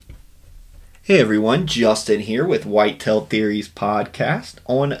Hey everyone, Justin here with Whitetail Theories podcast.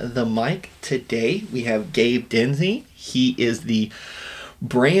 On the mic today, we have Gabe Denzine. He is the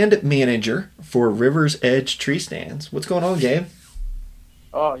brand manager for River's Edge Treestands. What's going on, Gabe?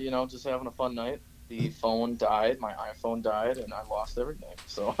 Oh, just having a fun night. The phone died, my iPhone died, and I lost everything.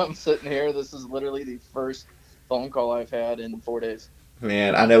 So I'm sitting here. This is literally the first phone call I've had in 4 days.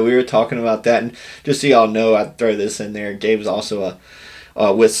 Man, I know we were talking about that, and just so y'all know, I'd throw this in there. Gabe's also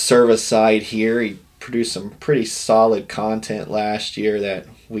with Service Side here. He produced some pretty solid content last year that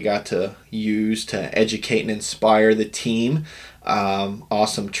we got to use to educate and inspire the team.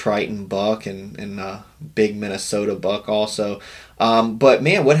 Awesome Triton buck and big Minnesota buck also. But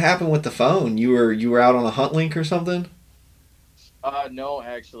man, what happened with the phone? You were out on a hunt link or something? No,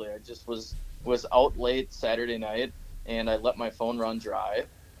 actually, I just was out late Saturday night, and I let my phone run dry.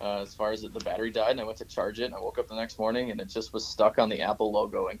 As far as the battery died, and I went to charge it, and I woke up the next morning, and it just was stuck on the Apple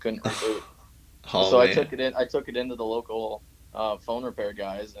logo and couldn't reboot. Oh So I man. took it in. I took it into the local phone repair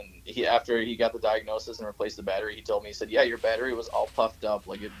guys, and after he got the diagnosis and replaced the battery, he told me, he said, "Yeah, your battery was all puffed up,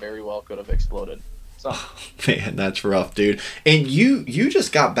 like it very well could have exploded." So Man, that's rough, dude. And you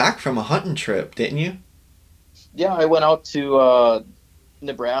just got back from a hunting trip, didn't you? yeah, I went out to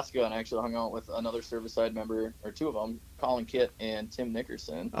Nebraska and actually hung out with another service side member, or two of them, Colin Kitt and Tim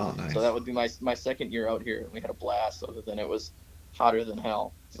Nickerson. Oh, So nice. that would be my second year out here, and we had a blast. Other than it was hotter than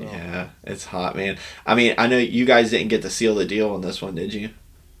hell. So Yeah, it's hot, man. I mean, I know you guys didn't get to seal the deal on this one, did you?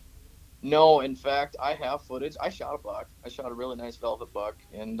 no, in fact, I have footage. I shot a buck. I shot a really nice velvet buck,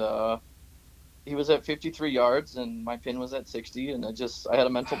 and he was at 53 yards and my pin was at 60, and I had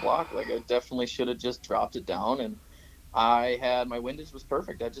a mental block. Like I definitely should have just dropped it down, and I had my windage was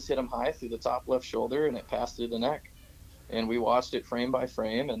perfect. I just hit him high through the top left shoulder and it passed through the neck. And we watched it frame by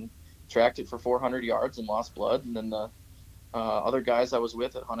frame and tracked it for 400 yards and lost blood. And then the other guys I was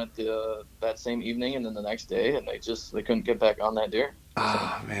with had hunted that same evening and then the next day, and they couldn't get back on that deer. So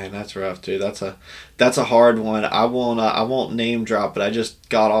Ah, man, that's rough, dude. That's a hard one. I won't name drop, but I just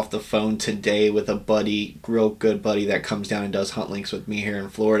got off the phone today with a buddy, real good buddy that comes down and does hunt links with me here in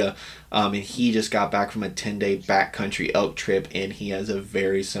Florida. And he just got back from a 10-day backcountry elk trip, and he has a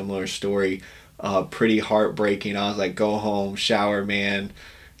very similar story. Pretty heartbreaking. I was like, go home, shower, man,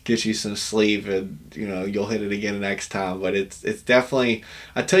 get you some sleep, and you'll hit it again next time. But it's definitely.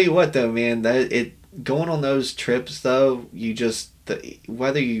 I tell you what, though, man, that it going on those trips though, you just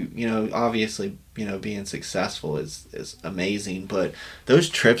whether obviously being successful is amazing, but those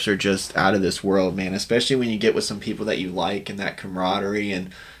trips are just out of this world, man, especially when you get with some people that you like and that camaraderie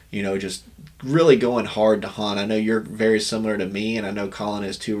and just really going hard to hunt. I know you're very similar to me, and I know Colin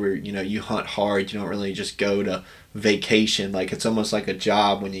is too, where you hunt hard. You don't really just go to vacation. Like, it's almost like a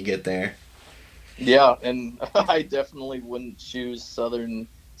job when you get there. yeah, and I definitely wouldn't choose southern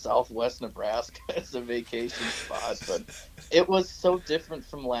southwest Nebraska as a vacation spot, but it was so different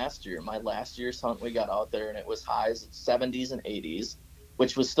from last year. My last year's hunt, we got out there and it was highs 70s and 80s,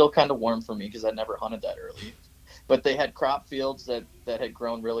 which was still kind of warm for me because I'd never hunted that early. But they had crop fields that had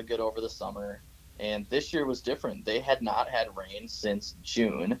grown really good over the summer, and this year was different. They had not had rain since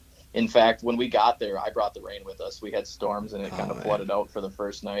June. In fact, when we got there, I brought the rain with us. We had storms and it kind Oh of man. flooded out for the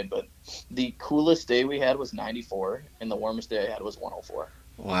first night, but the coolest day we had was 94 and the warmest day I had was 104.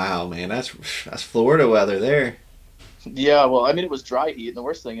 Wow, man, that's Florida weather there. Yeah, well, I mean, it was dry heat, and the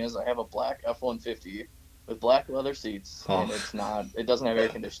worst thing is I have a black F-150 with black leather seats, Oh. and it doesn't have air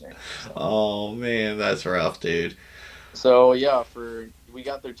conditioning. Oh man, that's rough, dude. So yeah, we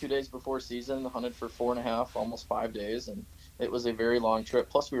got there 2 days before season, hunted for 4.5, almost 5 days, and it was a very long trip.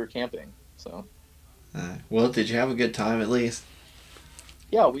 Plus, we were camping, so Well, did you have a good time at least?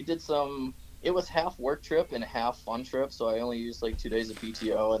 yeah, we did some. It was half work trip and half fun trip, so I only used like 2 days of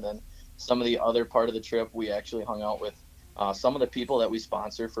PTO, and then some of the other part of the trip we actually hung out with some of the people that we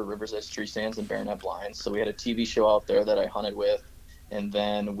sponsor for Rivers Edge Tree Stands and Baronet Blinds. So we had a TV show out there that I hunted with, and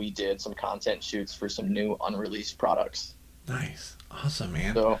then we did some content shoots for some new unreleased products. Nice, awesome,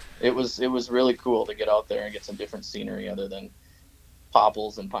 man. So it was really cool to get out there and get some different scenery other than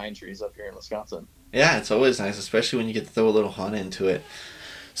popples and pine trees up here in Wisconsin. Yeah, it's always nice, especially when you get to throw a little hunt into it.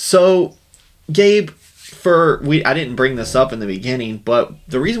 So, Gabe, for we I didn't bring this up in the beginning, but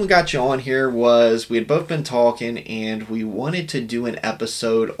the reason we got you on here was we had both been talking and we wanted to do an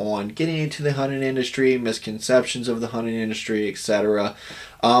episode on getting into the hunting industry, misconceptions of the hunting industry, etc.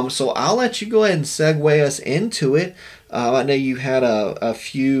 So I'll let you go ahead and segue us into it. I know you had a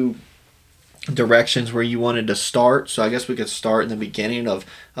few directions where you wanted to start, so I guess we could start in the beginning of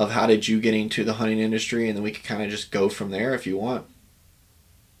how did you get into the hunting industry, and then we could kind of just go from there if you want.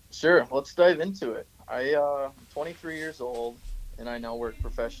 Sure, let's dive into it. I'm 23 years old, and I now work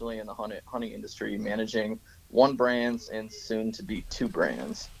professionally in the hunting industry, managing one brand and soon to be two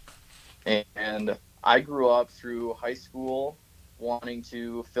brands. And I grew up through high school wanting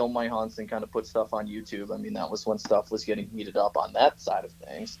to film my hunts and kind of put stuff on YouTube. I mean, that was when stuff was getting heated up on that side of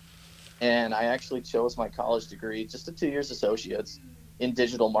things. And I actually chose my college degree, just a 2 years associates in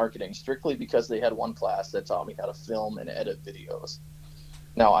digital marketing, strictly because they had one class that taught me how to film and edit videos.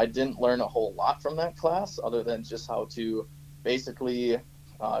 Now, I didn't learn a whole lot from that class other than just how to basically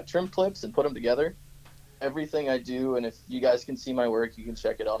trim clips and put them together. Everything I do, and if you guys can see my work, you can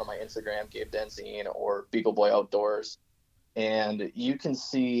check it out on my Instagram, Gabe Denzine, or Beagle Boy Outdoors, and you can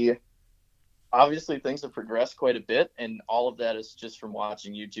see obviously things have progressed quite a bit, and all of that is just from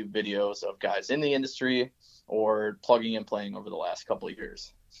watching YouTube videos of guys in the industry or plugging and playing over the last couple of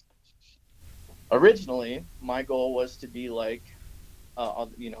years. Originally, my goal was to be like,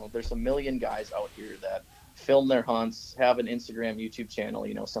 there's a million guys out here that film their hunts, have an Instagram, YouTube channel,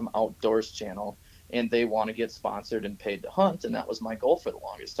 some outdoors channel, and they want to get sponsored and paid to hunt, and that was my goal for the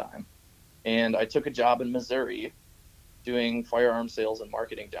longest time. And I took a job in Missouri doing firearm sales and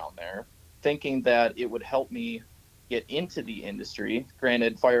marketing down there, thinking that it would help me get into the industry.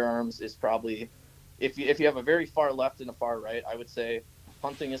 Granted, firearms is probably, if you have a very far left and a far right, I would say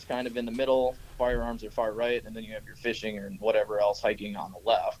hunting is kind of in the middle, firearms are far right, and then you have your fishing or whatever else hiking on the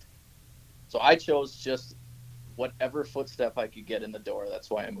left. So I chose just whatever footstep I could get in the door. That's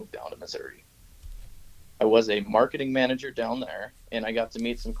why I moved down to Missouri. I was a marketing manager down there, and I got to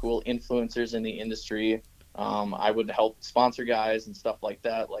meet some cool influencers in the industry. I would help sponsor guys and stuff like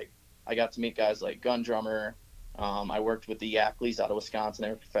that. Like, I got to meet guys like Gun Drummer. I worked with the Yackleys out of Wisconsin. They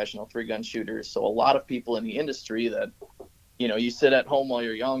were professional 3-gun shooters. So a lot of people in the industry that, you sit at home while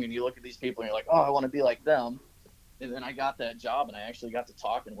you're young and you look at these people and you're like, oh, I want to be like them. And then I got that job and I actually got to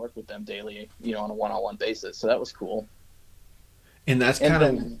talk and work with them daily, on a one-on-one basis. So that was cool. And that's kind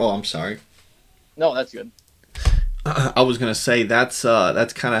of, oh, I'm sorry. No, that's good. I was gonna say that's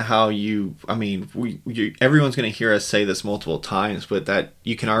kind of how I mean, everyone's gonna hear us say this multiple times, but that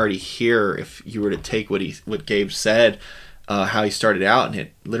you can already hear if you were to take what Gabe said, how he started out, and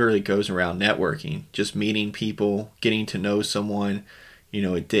it literally goes around networking, just meeting people, getting to know someone.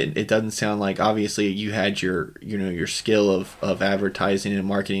 It doesn't sound like, obviously you had your skill of advertising and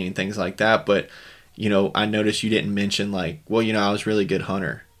marketing and things like that, but I noticed you didn't mention like, well, I was a really good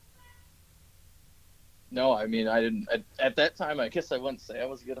hunter. No, I mean, I didn't at that time. I guess I wouldn't say I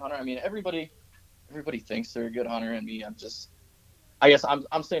was a good hunter. I mean, everybody thinks they're a good hunter, and me, I guess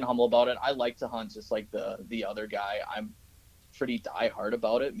I'm staying humble about it. I like to hunt just like the other guy. I'm pretty diehard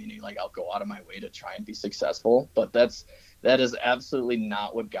about it, meaning like I'll go out of my way to try and be successful. But that is absolutely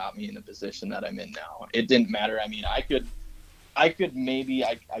not what got me in the position that I'm in now. It didn't matter. I mean, I could maybe,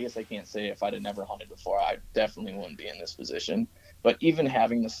 I guess I can't say if I'd have never hunted before, I definitely wouldn't be in this position. But even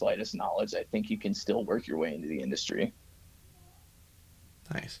having the slightest knowledge, I think you can still work your way into the industry.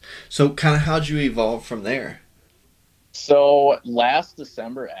 Nice. So kind of how'd you evolve from there? So last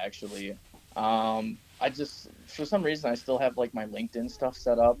December, actually, I just, for some reason, I still have like my LinkedIn stuff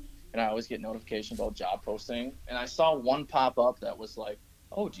set up, and I always get notifications about job posting. And I saw one pop up that was like,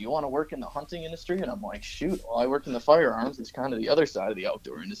 oh, do you want to work in the hunting industry? And I'm like, shoot, well, I work in the firearms. It's kind of the other side of the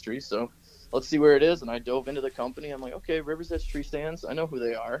outdoor industry. So let's see where it is. And I dove into the company. I'm like, okay, River's Edge Treestands. I know who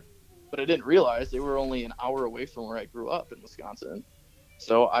they are. But I didn't realize they were only an hour away from where I grew up in Wisconsin.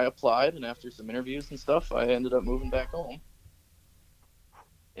 So I applied, and after some interviews and stuff, I ended up moving back home.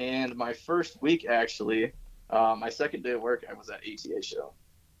 And my first week, actually, my second day of work, I was at ATA show.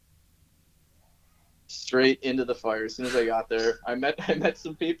 Straight into the fire. As soon as I got there, I met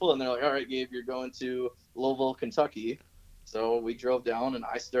some people, and they're like, all right, Gabe, you're going to Louisville, Kentucky. So we drove down, and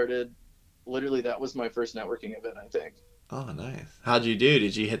I started, literally, that was my first networking event, I think. Oh, nice. How'd you do?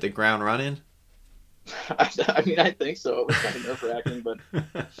 Did you hit the ground running? I mean, I think so. It was kind of nerve-wracking, but,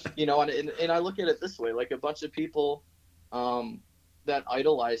 and I look at it this way, like a bunch of people that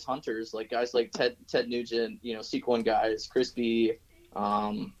idolize hunters, like guys like Ted Nugent, Sequin guys, Crispy,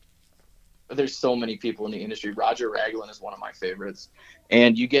 there's so many people in the industry. Roger Raglan is one of my favorites.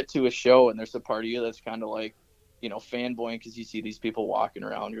 And you get to a show and there's a part of you that's kind of like, fanboying because you see these people walking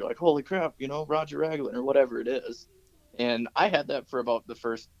around. You're like, holy crap, Roger Raglan or whatever it is. And I had that for about the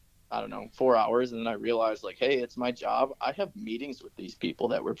first, 4 hours. And then I realized like, hey, it's my job. I have meetings with these people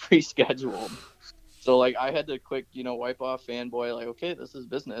that were pre-scheduled. So like I had to quick, wipe off fanboy, like, okay, this is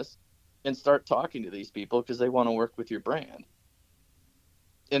business, and start talking to these people because they want to work with your brand.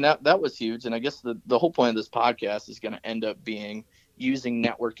 And that was huge. And I guess the whole point of this podcast is going to end up being using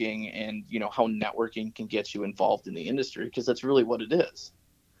networking and, how networking can get you involved in the industry, because that's really what it is.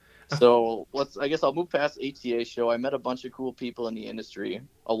 So I guess I'll move past ATA show. I met a bunch of cool people in the industry,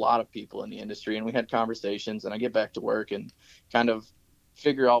 a lot of people in the industry, and we had conversations. And I get back to work and kind of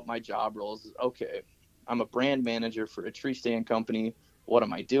figure out my job roles. Okay, I'm a brand manager for a tree stand company. What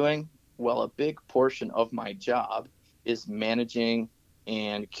am I doing? Well, a big portion of my job is managing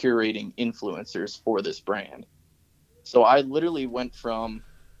and curating influencers for this brand. So I literally went from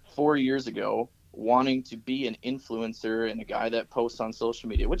 4 years ago wanting to be an influencer and a guy that posts on social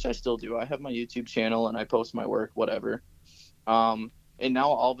media, which I still do. I have my YouTube channel and I post my work, whatever. And now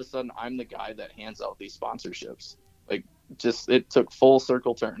all of a sudden I'm the guy that hands out these sponsorships. Like, just it took full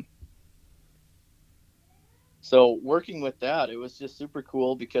circle turn. So working with that, it was just super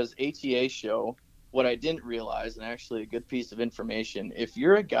cool because ATA show, what I didn't realize, and actually a good piece of information, if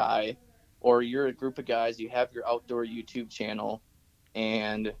you're a guy or you're a group of guys, you have your outdoor YouTube channel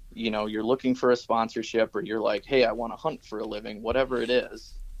and you're looking for a sponsorship, or you're like, hey, I want to hunt for a living, whatever it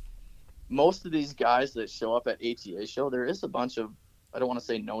is, most of these guys that show up at ATA show, there is a bunch of, I don't want to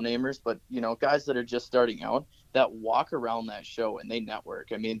say no-namers, but guys that are just starting out that walk around that show and they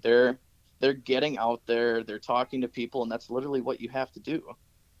network. I mean, they're getting out there, they're talking to people, and that's literally what you have to do.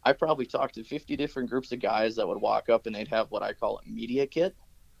 I probably talked to 50 different groups of guys that would walk up and they'd have what I call a media kit.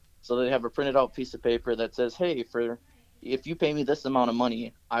 So they have a printed out piece of paper that says, hey, if you pay me this amount of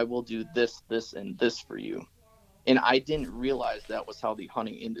money, I will do this, this, and this for you. And I didn't realize that was how the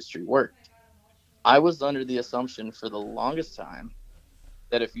hunting industry worked. I was under the assumption for the longest time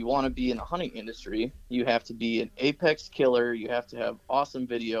that if you want to be in the hunting industry, you have to be an apex killer, you have to have awesome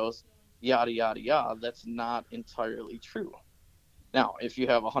videos, yada, yada, yada. That's not entirely true. Now, if you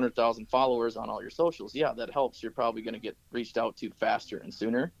have 100,000 followers on all your socials, yeah, that helps. You're probably going to get reached out to faster and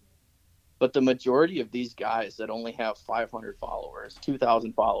sooner. But the majority of these guys that only have 500 followers,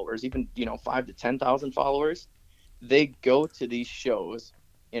 2,000 followers, even 5 to 10,000 followers, they go to these shows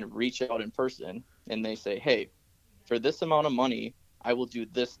and reach out in person and they say, hey, for this amount of money, I will do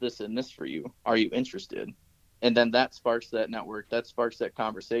this, this, and this for you. Are you interested? And then that sparks that network, that sparks that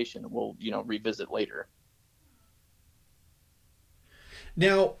conversation. We'll revisit later.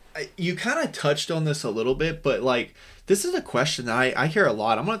 Now, you kind of touched on this a little bit, but like, this is a question that I hear a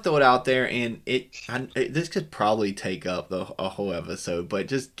lot. I'm going to throw it out there, and this could probably take up a whole episode, but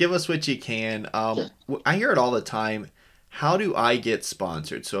just give us what you can. I hear it all the time. How do I get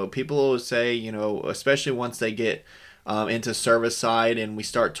sponsored? So people always say, especially once they get into service side and we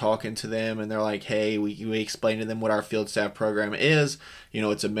start talking to them and they're like, hey, we explain to them what our field staff program is.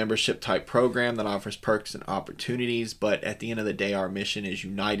 It's a membership type program that offers perks and opportunities, but at the end of the day, our mission is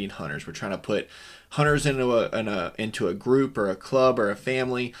uniting hunters. We're trying to put hunters into a group or a club or a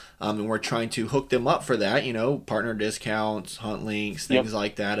family, and we're trying to hook them up for that, partner discounts, hunt links, things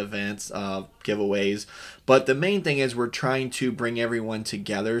like that, events, giveaways. But the main thing is we're trying to bring everyone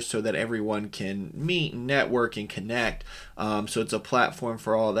together so that everyone can meet, network, and connect. So it's a platform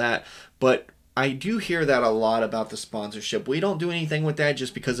for all that. But I do hear that a lot about the sponsorship. We don't do anything with that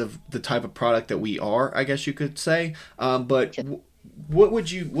just because of the type of product that we are, I guess you could say. But what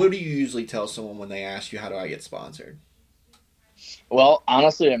do you usually tell someone when they ask you, how do I get sponsored? Well,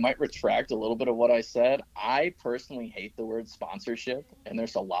 honestly, I might retract a little bit of what I said. I personally hate the word sponsorship, and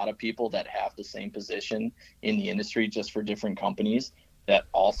there's a lot of people that have the same position in the industry just for different companies that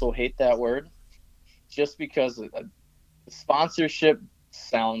also hate that word, just because sponsorship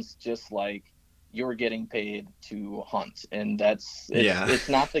sounds just like you're getting paid to hunt, and it's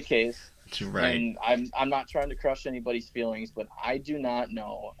not the case. Right. And I'm not trying to crush anybody's feelings, but I do not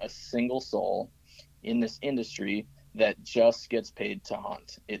know a single soul in this industry that just gets paid to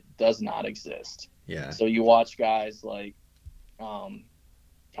hunt. It does not exist. Yeah. So you watch guys like,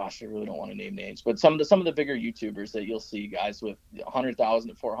 gosh, I really don't want to name names, but some of the bigger YouTubers that you'll see, guys with 100,000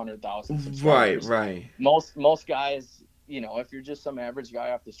 to 400,000 subscribers. Right. Most guys, if you're just some average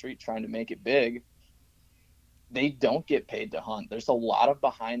guy off the street trying to make it big, they don't get paid to hunt. There's a lot of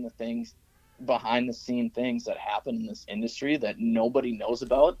behind the scene things that happen in this industry that nobody knows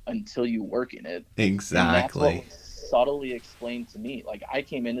about until you work in it. Exactly. And that's what was subtly explained to me. Like, I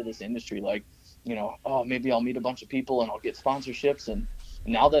came into this industry like, maybe I'll meet a bunch of people and I'll get sponsorships. And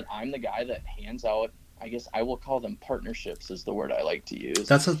now that I'm the guy that hands out, I guess I will call them partnerships is the word I like to use.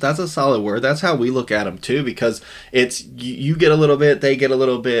 That's a solid word. That's how we look at them too, because it's you get a little bit, they get a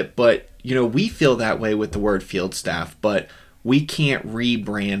little bit, but we feel that way with the word field staff, but we can't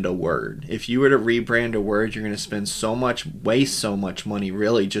rebrand a word. If you were to rebrand a word, you're going to waste so much money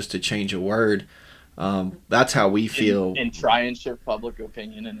really just to change a word. That's how we and feel. and try and shift public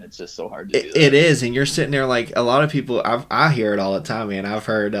opinion, and it's just so hard to do It that. is, and you're sitting there like a lot of people. I hear it all the time, man. I've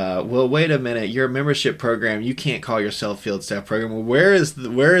heard, well, wait a minute, you're a membership program. You can't call yourself field staff program. Well, where is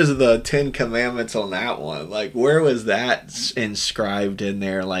the Ten Commandments on that one? Like, where was that inscribed in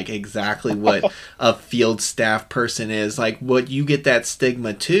there? Like, exactly what a field staff person is. Like, what you get that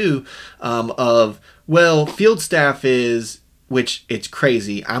stigma too, of, well, field staff is, which it's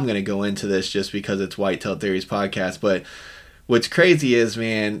crazy. I'm gonna go into this just because it's Whitetail Theories podcast, but what's crazy is,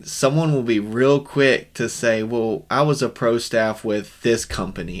 man, someone will be real quick to say, well, I was a pro staff with this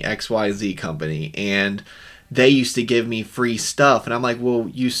company, XYZ company, and they used to give me free stuff. And I'm like, well,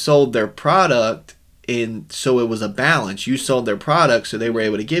 you sold their product, and so it was a balance. You sold their product, so they were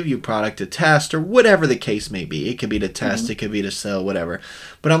able to give you product to test or whatever the case may be. It could be to test, Mm-hmm. it could be to sell, whatever.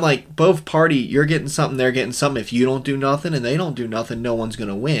 But I'm like, both party, you're getting something, they're getting something. If you don't do nothing and they don't do nothing, no one's going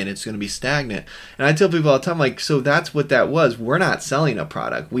to win. It's going to be stagnant. And I tell people all the time, like, so that's what that was. We're not selling a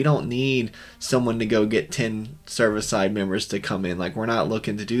product. We don't need someone to go get 10 service side members to come in. Like, we're not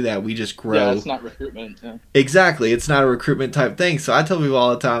looking to do that. We just Yeah, grow. it's not recruitment. Yeah. Exactly. It's not a recruitment type thing. So I tell people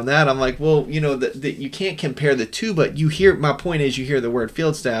all the time that. I'm like, well, you can't compare the two, but you hear, my point is, you hear the word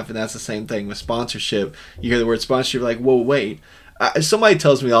field staff, and that's the same thing with sponsorship. You hear the word sponsorship, like, whoa, wait. Somebody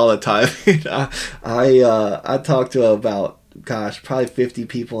tells me all the time. I talk to about, gosh, probably 50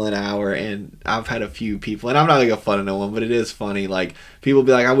 people an hour, and I've had a few people, and I'm not making fun of no one, but it is funny. Like, people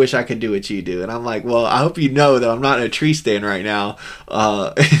be like, I wish I could do what you do. And I'm like, well, I hope you know that I'm not in a tree stand right now,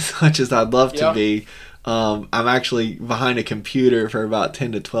 as much as I'd love to Yeah. be. I'm actually behind a computer for about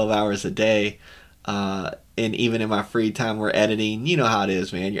 10 to 12 hours a day. And even in my free time, we're editing. You know how it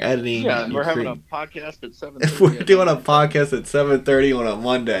is, man. You're Yeah, editing. and You're we're having a creating. podcast at We're 7:30 at doing a night. podcast at 7:30 on a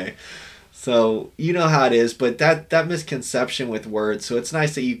Monday. So you know how it is, but that misconception with words. So it's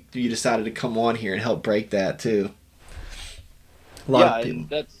nice that you decided to come on here and help break that too. A lot Yeah, of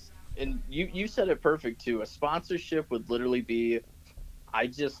people. and you said it perfect too. A sponsorship would literally be, I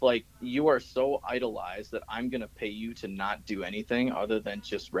just like, you are so idolized that I'm gonna pay you to not do anything other than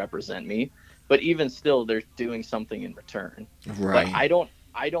just represent me. But even still, they're doing something in return. But Right. I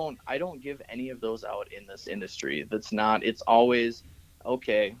don't give any of those out in this industry. That's not. It's always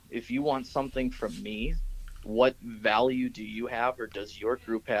okay. If you want something from me, what value do you have, or does your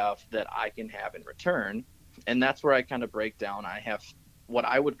group have that I can have in return? And that's where I kind of break down. I have what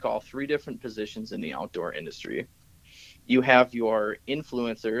I would call three different positions in the outdoor industry. You have your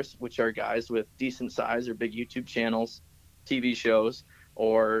influencers, which are guys with decent size or big YouTube channels, TV shows,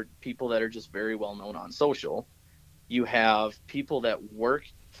 or people that are just very well known on social. You have people that work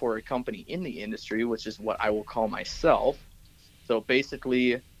for a company in the industry, which is what I will call myself. So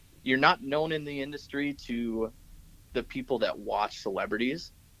basically, you're not known in the industry to the people that watch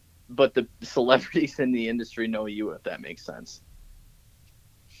celebrities, but the celebrities in the industry know you, if that makes sense.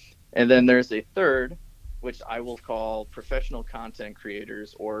 And then there's a third, which I will call professional content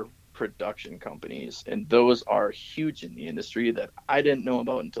creators or production companies. And those are huge in the industry that I didn't know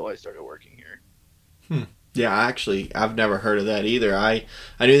about until I started working here. Hmm. Yeah, actually, I've never heard of that either. I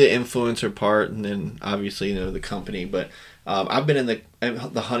knew the influencer part, and then obviously the company. But I've been in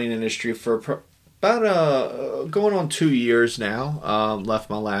the hunting industry for about going on 2 years now. Left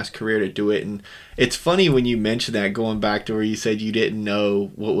my last career to do it, and it's funny when you mention that, going back to where you said you didn't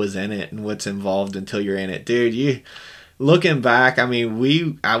know what was in it and what's involved until you're in it, dude. You looking back, I mean,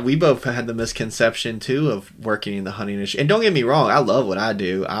 we both had the misconception too of working in the hunting industry. And don't get me wrong, I love what I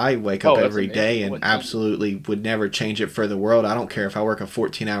do. I wake up Oh, it's every day amazing. I and wouldn't change it. absolutely would never change it for the world. I don't care if I work a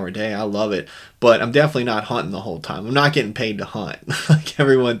 14-hour day. I love it. But I'm definitely not hunting the whole time. I'm not getting paid to hunt like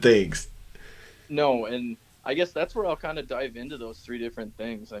everyone thinks. No, and I guess that's where I'll kind of dive into those three different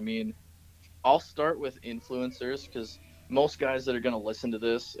things. I mean, I'll start with influencers because most guys that are going to listen to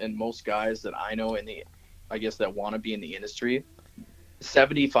this and most guys that I know in the, I guess, that want to be in the industry,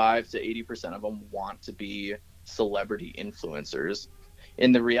 75 to 80% of them want to be celebrity influencers.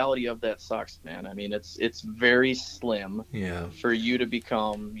 And the reality of that sucks, man. I mean, it's very slim Yeah. for you to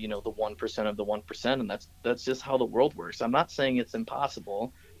become, the 1% of the 1%, and that's just how the world works. I'm not saying it's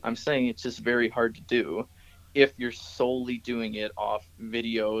impossible. I'm saying it's just very hard to do if you're solely doing it off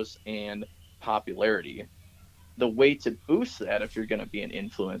videos and popularity. The way to boost that, if you're going to be an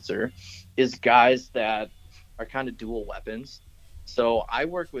influencer, is guys that are kind of dual weapons. So I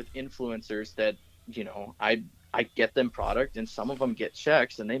work with influencers that, I get them product, and some of them get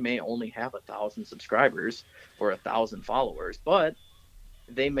checks, and they may only have 1,000 subscribers or 1,000 followers, but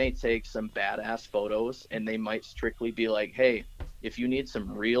they may take some badass photos, and they might strictly be like, hey, if you need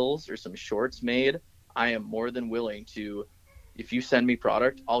some reels or some shorts made, I am more than willing to, if you send me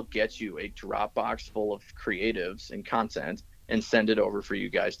product, I'll get you a Dropbox full of creatives and content and send it over for you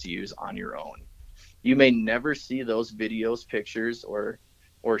guys to use on your own. You may never see those videos, pictures, or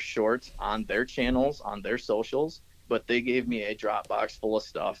shorts on their channels, on their socials, but they gave me a Dropbox full of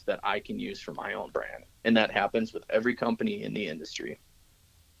stuff that I can use for my own brand. And that happens with every company in the industry.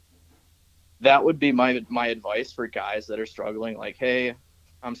 That would be my advice for guys that are struggling, like, hey,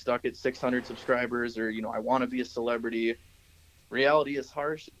 I'm stuck at 600 subscribers, or I want to be a celebrity. Reality is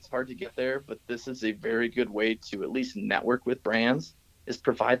harsh. It's hard to get there, but this is a very good way to at least network with brands, is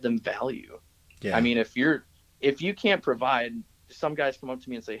provide them value. I Yeah. mean, if you can't provide, some guys come up to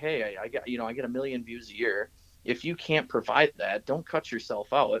me and say, hey, I got, I get 1 million views a year. If you can't provide that, don't cut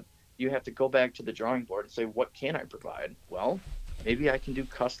yourself out. You have to go back to the drawing board and say, what can I provide? Well, maybe I can do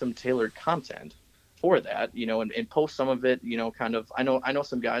custom tailored content for that, and post some of it, kind of, I know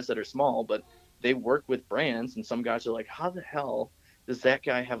some guys that are small, but they work with brands, and some guys are like, how the hell does that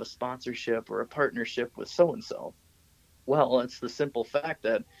guy have a sponsorship or a partnership with so and so? Well, it's the simple fact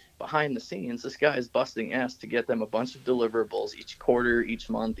that behind the scenes, this guy is busting ass to get them a bunch of deliverables each quarter, each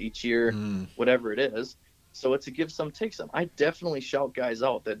month, each year, Mm. whatever it is. So it's a give some, take some. I definitely shout guys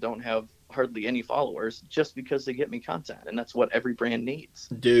out that don't have hardly any followers just because they get me content. And that's what every brand needs.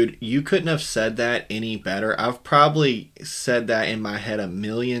 Dude, you couldn't have said that any better. I've probably said that in my head a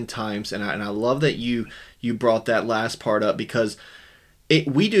million times, and I love that you brought that last part up, because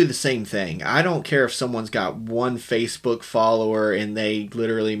we do the same thing. I don't care if someone's got one Facebook follower and they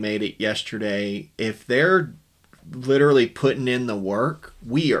literally made it yesterday. If they're literally putting in the work,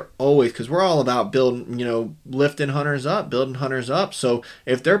 we are always, because we're all about building, lifting hunters up, building hunters up. So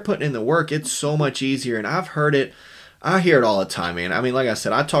if they're putting in the work, it's so much easier. And I hear it all the time, man. I mean, like I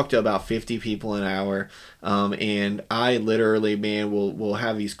said, I talk to about 50 people an hour, and I literally, man, will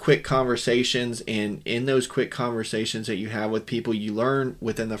have these quick conversations, and in those quick conversations that you have with people, you learn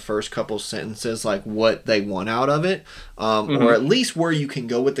within the first couple sentences like what they want out of it, or at least where you can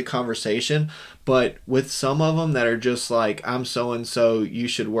go with the conversation. But with some of them that are just like, I'm so and so, you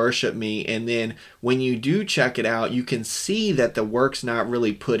should worship me, and then when you do check it out, you can see that the work's not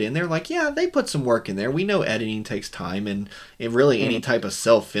really put in there. Like, yeah, they put some work in there. We know editing takes time, and really any type of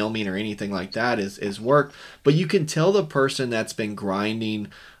self-filming or anything like that is work. But you can tell the person that's been grinding,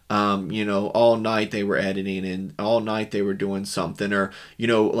 all night they were editing, and all night they were doing something. Or,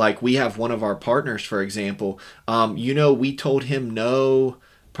 like we have one of our partners, for example, we told him no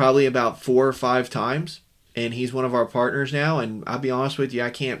probably about 4 or 5 times, and he's one of our partners now. And I'll be honest with you, I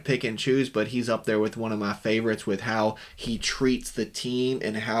can't pick and choose, but he's up there with one of my favorites with how he treats the team,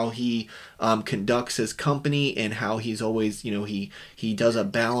 and how he conducts his company, and how he's always, he does a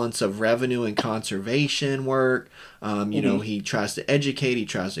balance of revenue and conservation work. He tries to educate, he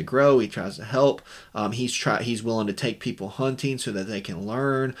tries to grow, he tries to help. He's willing to take people hunting so that they can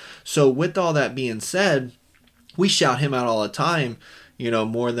learn. So with all that being said, we shout him out all the time,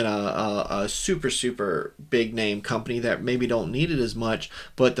 more than a super, super big name company that maybe don't need it as much.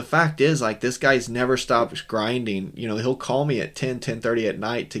 But the fact is, like, this guy's never stopped grinding. He'll call me at 10:30 at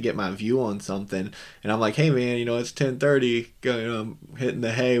night to get my view on something. And I'm like, hey, man, it's 10:30. I'm hitting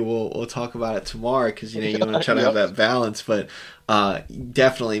the hay. We'll talk about it tomorrow, because, you want to try to have that balance. But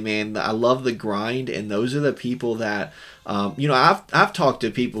definitely, man, I love the grind. And those are the people that, I've talked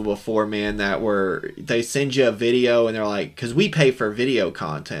to people before, man, they send you a video, and they're like, because we pay for video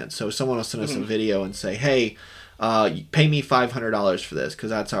content. So someone will send us a video and say, hey, pay me $500 for this,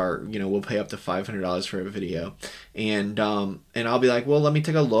 because that's our, we'll pay up to $500 for a video. And I'll be like, well, let me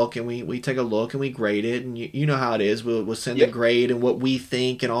take a look. And we take a look, and we grade it. And you know how it is. We'll send the grade and what we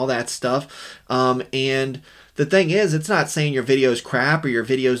think and all that stuff. And the thing is, it's not saying your video is crap or your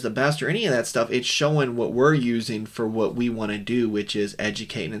video is the best or any of that stuff. It's showing what we're using for what we want to do, which is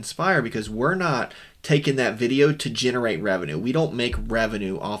educate and inspire, because we're not taking that video to generate revenue. We don't make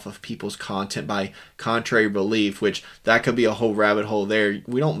revenue off of people's content by contrary belief, which that could be a whole rabbit hole there.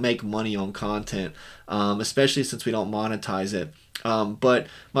 We don't make money on content, especially since we don't monetize it. But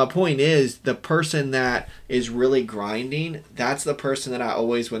my point is, the person that is really grinding, that's the person that I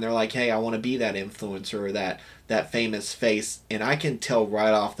always, when they're like, hey, I want to be that influencer or that famous face, and I can tell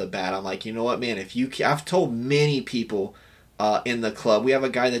right off the bat, I'm like, you know what, man, I've told many people in the club, we have a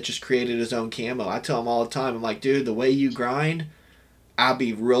guy that just created his own camo. I tell him all the time, I'm like, dude, the way you grind, I'll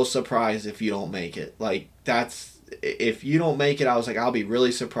be real surprised if you don't make it. Like, if you don't make it, I was like, I'll be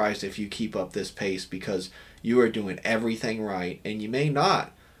really surprised if you keep up this pace, because you are doing everything right. And you may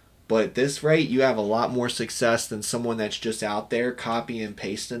not, but at this rate, you have a lot more success than someone that's just out there copying and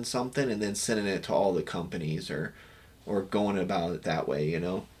pasting something and then sending it to all the companies, or going about it that way,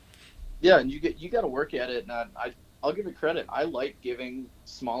 Yeah, and you got to work at it. And I'll give it credit. I like giving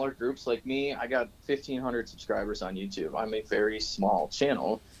smaller groups like me. I got 1,500 subscribers on YouTube. I'm a very small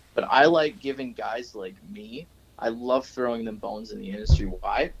channel, but I like giving guys like me. I love throwing them bones in the industry.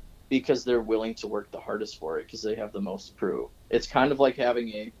 Why? Because they're willing to work the hardest for it because they have the most to prove. It's kind of like having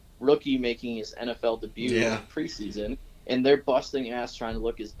a rookie making his NFL debut Yeah. in preseason, and they're busting ass trying to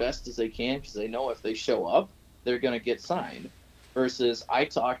look as best as they can because they know if they show up, they're going to get signed. Versus I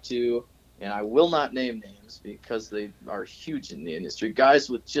talk to, and I will not name names because they are huge in the industry. Guys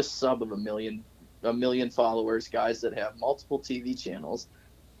with just sub of a million followers, guys that have multiple TV channels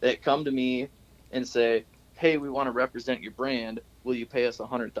that come to me and say, "Hey, we want to represent your brand. Will you pay us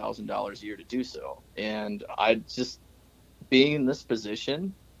 $100,000 a year to do so?" And I just, being in this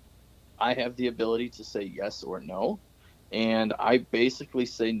position, I have the ability to say yes or no. And I basically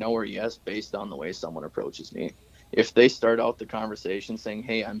say no or yes based on the way someone approaches me. If they start out the conversation saying,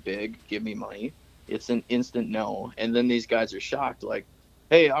 "Hey, I'm big, give me money," it's an instant no. And then these guys are shocked, like,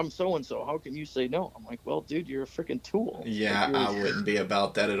 "Hey, I'm so and so. How can you say no?" I'm like, "Well, dude, you're a freaking tool. Like, Yeah, you're." I wouldn't be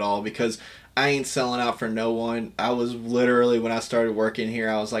about that at all because I ain't selling out for no one. I was literally, when I started working here,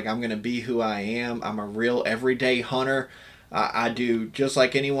 I was like, I'm going to be who I am. I'm a real everyday hunter. I do just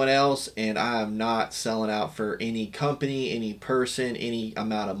like anyone else, and I am not selling out for any company, any person, any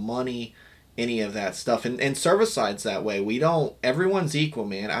amount of money, any of that stuff. And service side's that way. We don't, everyone's equal,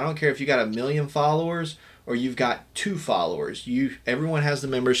 man. I don't care if you got 1 million followers or you've got 2 followers. Everyone has the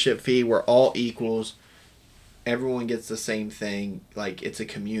membership fee. We're all equals. Everyone gets the same thing. Like, it's a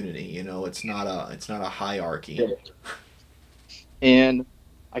community, it's not a hierarchy. And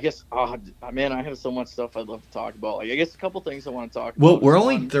I guess, oh, man, I have so much stuff I'd love to talk about. Like, I guess a couple things I want to talk Well, about is we're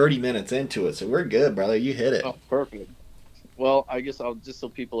only one, 30 minutes into it, so we're good, brother. You hit it. oh, perfect. Well, I guess I'll just, so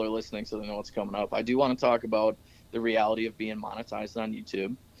people are listening so they know what's coming up. I do want to talk about the reality of being monetized on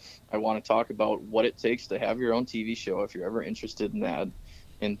YouTube. I want to talk about what it takes to have your own TV show if you're ever interested in that.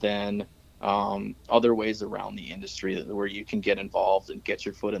 And then other ways around the industry where you can get involved and get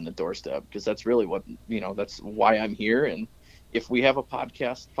your foot in the doorstep, because that's really what, that's why I'm here. And if we have a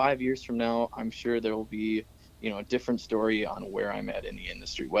podcast 5 years from now, I'm sure there will be, a different story on where I'm at in the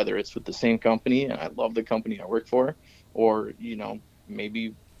industry, whether it's with the same company and I love the company I work for, or,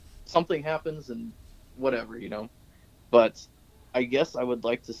 maybe something happens and whatever. But I guess I would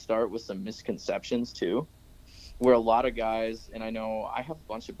like to start with some misconceptions too, where a lot of guys, and I know I have a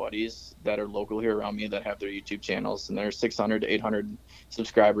bunch of buddies that are local here around me that have their YouTube channels and they're 600 to 800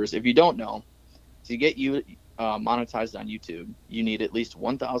 subscribers. If you don't know, to get you monetized on YouTube, you need at least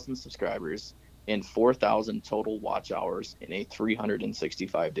 1,000 subscribers and 4,000 total watch hours in a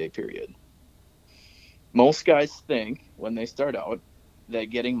 365-day period. Most guys think when they start out that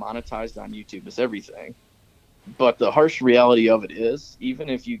getting monetized on YouTube is everything. But the harsh reality of it is, even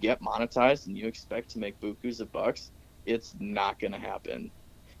if you get monetized and you expect to make bukus of bucks, it's not going to happen.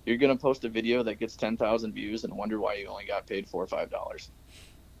 You're going to post a video that gets 10,000 views and wonder why you only got paid $4 or $5.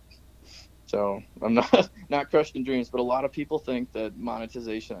 So I'm not not crushing dreams, but a lot of people think that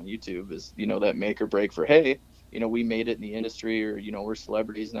monetization on YouTube is, that make or break for, hey, we made it in the industry, or, we're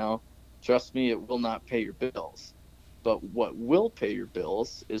celebrities now. Trust me, it will not pay your bills. But what will pay your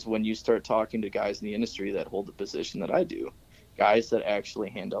bills is when you start talking to guys in the industry that hold the position that I do, guys that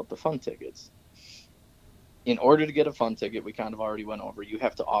actually hand out the fun tickets. In order to get a fun ticket, we kind of already went over, you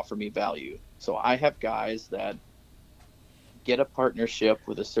have to offer me value. So I have guys that get a partnership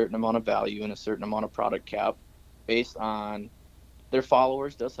with a certain amount of value and a certain amount of product cap based on their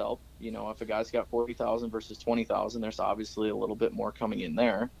followers. Does help. If a guy's got 40,000 versus 20,000, there's obviously a little bit more coming in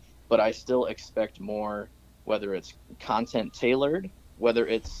there, but I still expect more, whether it's content tailored, whether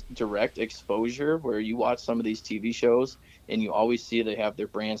it's direct exposure, where you watch some of these TV shows and you always see they have their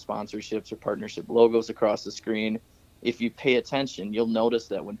brand sponsorships or partnership logos across the screen. If you pay attention, you'll notice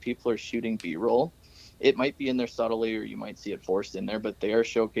that when people are shooting B-roll, it might be in there subtly or you might see it forced in there, but they are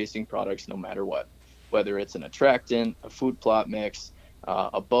showcasing products no matter what, whether it's an attractant, a food plot mix,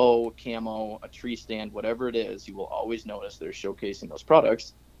 a bow, camo, a tree stand, whatever it is, you will always notice they're showcasing those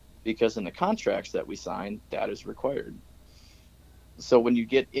products because in the contracts that we sign, that is required. So when you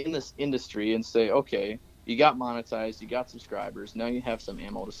get in this industry and say, okay, you got monetized, you got subscribers, now you have some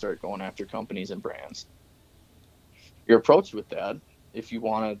ammo to start going after companies and brands. Your approach with that, if you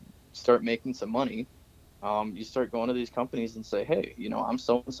want to start making some money, you start going to these companies and say, hey, I'm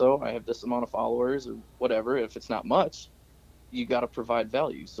so and so, I have this amount of followers or whatever. If it's not much, you got to provide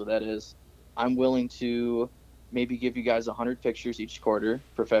value. So that is, I'm willing to maybe give you guys 100 pictures each quarter,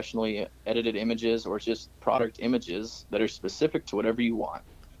 professionally edited images or just product images that are specific to whatever you want.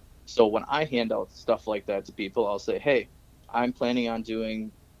 So when I hand out stuff like that to people, I'll say, hey, I'm planning on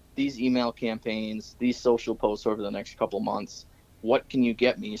doing these email campaigns, these social posts over the next couple months. What can you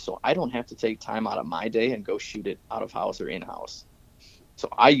get me so I don't have to take time out of my day and go shoot it out of house or in house? So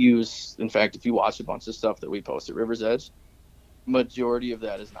I use, in fact, if you watch a bunch of stuff that we post at River's Edge, majority of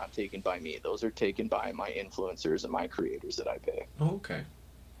that is not taken by me. Those are taken by my influencers and my creators that I pay. Oh, okay.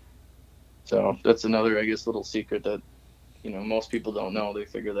 So that's another, I guess, little secret that, most people don't know. They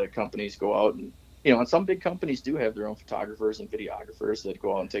figure that companies go out and, and some big companies do have their own photographers and videographers that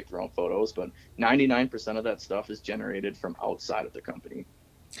go out and take their own photos, but 99% of that stuff is generated from outside of the company.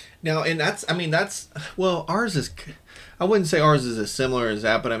 Now, and well, ours is, I wouldn't say ours is as similar as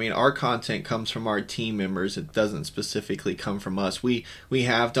that, but I mean, our content comes from our team members. It doesn't specifically come from us. We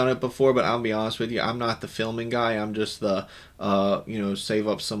have done it before, but I'll be honest with you, I'm not the filming guy. I'm just the, save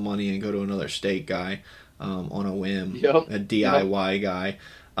up some money and go to another state guy, on a whim, Yep. a DIY guy.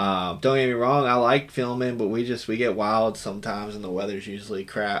 Don't get me wrong, I like filming, but we get wild sometimes, and the weather's usually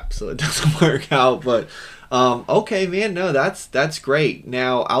crap, so it doesn't work out. But okay, man, no, that's great.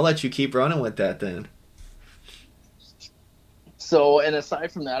 Now I'll let you keep running with that then. So, and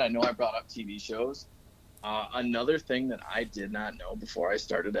aside from that, I know I brought up TV shows. Another thing that I did not know before I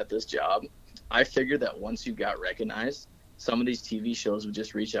started at this job, I figured that once you got recognized, some of these TV shows would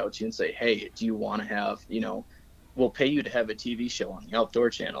just reach out to you and say, hey, do you want to have, we'll pay you to have a TV show on the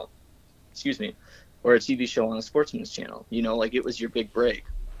Outdoor Channel, excuse me, or a TV show on the Sportsman's Channel. Like it was your big break.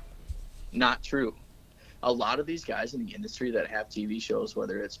 Not true. A lot of these guys in the industry that have TV shows,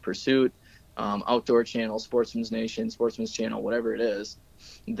 whether it's Pursuit, Outdoor Channel, Sportsman's Nation, Sportsman's Channel, whatever it is,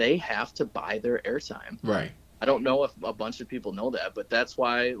 they have to buy their airtime. Right. I don't know if a bunch of people know that, but that's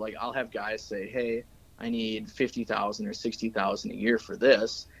why, like, I'll have guys say, hey, I need $50,000 or $60,000 a year for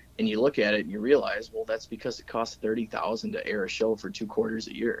this. And you look at it and you realize, well, that's because it costs $30,000 to air a show for 2 quarters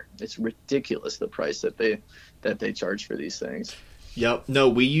a year. It's ridiculous, the price that they charge for these things. Yep. No,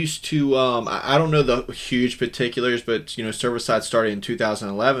 we used to. I don't know the huge particulars, but Serviceside started in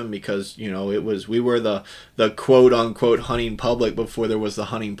 2011 because we were the quote unquote hunting public before there was the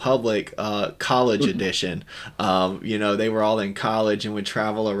hunting public college edition. They were all in college and would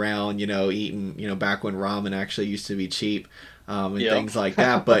travel around, eating, back when ramen actually used to be cheap. And things like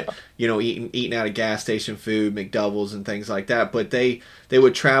that, but eating out of gas station food, McDoubles and things like that. But they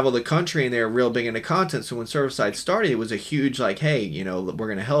would travel the country and they were real big into content. So when Serviceside started, it was a huge hey, we're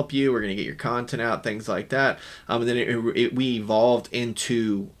going to help you, we're going to get your content out, things like that. And then we evolved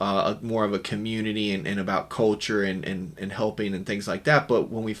into more of a community and about culture and helping and things like that. But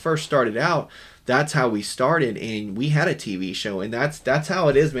when we first started out, that's how we started, and we had a TV show, and that's how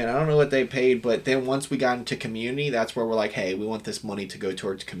it is, man. I don't know what they paid, but then once we got into community, that's where we're like, hey, we want this money to go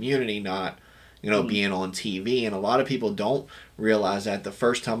towards community, not being on TV. And a lot of people don't realize that. The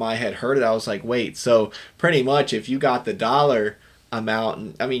first time I had heard it, I was like, wait, so pretty much if you got the dollar amount,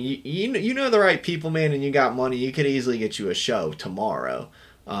 and I mean, you know the right people, man, and you got money, you could easily get you a show tomorrow.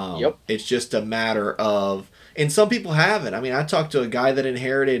 It's just a matter of, and some people have it. I mean, I talked to a guy that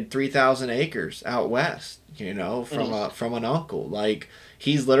inherited 3,000 acres out west, from an uncle. Like,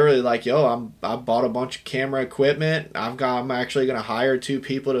 he's literally like, yo, I bought a bunch of camera equipment. I'm actually going to hire 2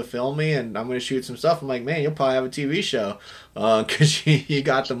 people to film me, and I'm going to shoot some stuff. I'm like, man, you'll probably have a TV show, because you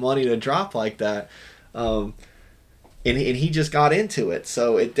got the money to drop like that. And he just got into it.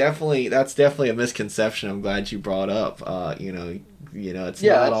 So that's definitely a misconception. I'm glad you brought up. It's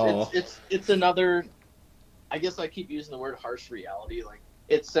not all. It's another. I guess I keep using the word harsh reality. Like,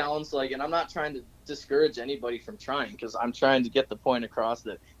 it sounds like, and I'm not trying to discourage anybody from trying, because I'm trying to get the point across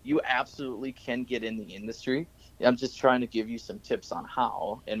that you absolutely can get in the industry. I'm just trying to give you some tips on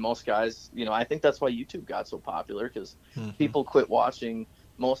how. And most guys, I think that's why YouTube got so popular, because people quit watching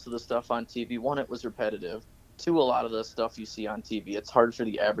most of the stuff on TV. One, it was repetitive. 2, a lot of the stuff you see on TV, it's hard for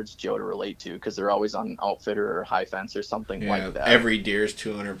the average Joe to relate to, because they're always on Outfitter or High Fence or something like that. Every deer's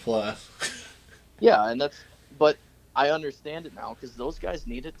 200 plus. Yeah, but I understand it now, because those guys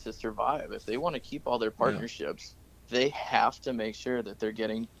need it to survive. If they want to keep all their partnerships, they have to make sure that they're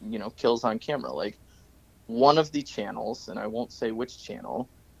getting, kills on camera. Like, one of the channels, and I won't say which channel,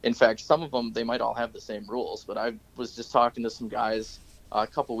 in fact, some of them, they might all have the same rules, but I was just talking to some guys a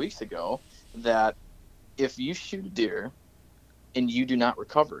couple weeks ago that if you shoot a deer and you do not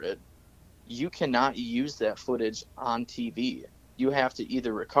recover it, you cannot use that footage on TV. You have to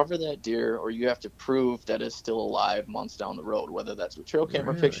either recover that deer, or you have to prove that it's still alive months down the road, whether that's with trail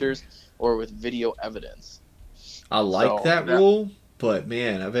camera pictures or with video evidence. I like that rule, but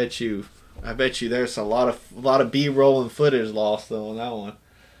man, I bet you there's a lot of B-roll and footage lost though on that one.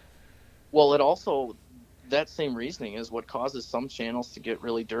 Well, it also, that same reasoning is what causes some channels to get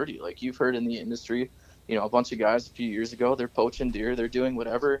really dirty. Like, you've heard in the industry, a bunch of guys a few years ago. They're poaching deer, they're doing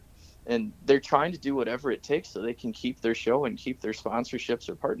whatever, and they're trying to do whatever it takes so they can keep their show and keep their sponsorships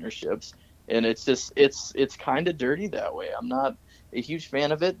or partnerships. And it's just it's kind of dirty that way. I'm not a huge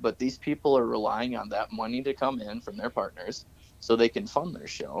fan of it, but these people are relying on that money to come in from their partners so they can fund their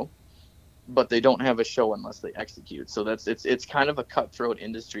show, but they don't have a show unless they execute. So it's kind of a cutthroat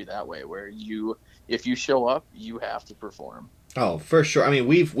industry that way, where if you show up, you have to perform. Oh, for sure. I mean,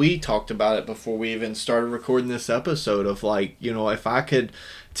 we talked about it before we even started recording this episode of like, if I could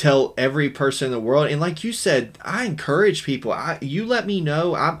tell every person in the world, and like you said, I encourage people. You let me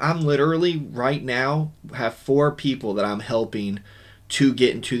know. I'm literally right now have 4 people that I'm helping to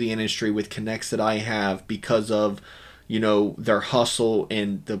get into the industry with connects that I have because of their hustle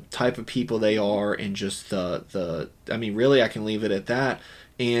and the type of people they are, and just the I mean, really, I can leave it at that.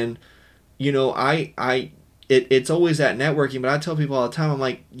 And it's always that networking, but I tell people all the time, I'm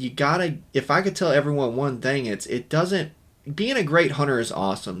like, you gotta, if I could tell everyone one thing, it doesn't, being a great hunter is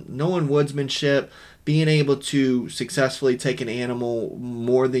awesome. Knowing woodsmanship, being able to successfully take an animal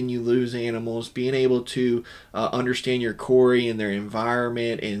more than you lose animals, being able to understand your quarry and their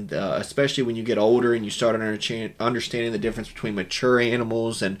environment, and especially when you get older and you start understanding the difference between mature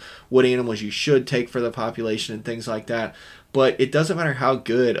animals and what animals you should take for the population and things like that. But it doesn't matter how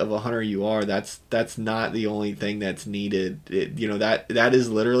good of a hunter you are. That's not the only thing that's needed. That is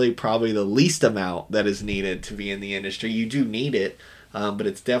literally probably the least amount that is needed to be in the industry. You do need it, but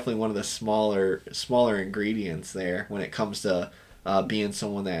it's definitely one of the smaller ingredients there when it comes to being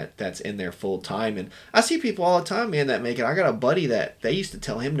someone that's in there full time. And I see people all the time, man, that make it. I got a buddy that they used to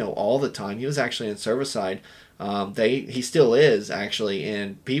tell him no all the time. He was actually in Servicide. He still is actually,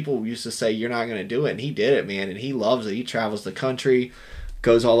 and people used to say you're not going to do it, and he did it, man, and he loves it. He travels the country,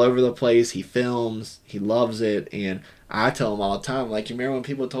 goes all over the place, he films, he loves it, and I tell him all the time, like, you remember when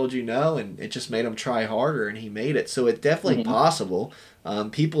people told you no, and it just made him try harder, and he made it. So it's definitely Mm-hmm. possible.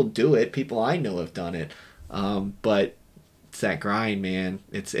 People do it. People I know have done it, but it's that grind, man.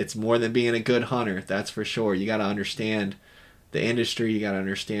 It's more than being a good hunter, that's for sure. You got to understand the industry. You got to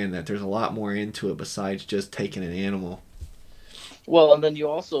understand that there's a lot more into it besides just taking an animal. Well, and then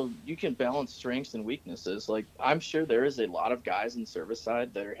you can balance strengths and weaknesses. Like, I'm sure there is a lot of guys in service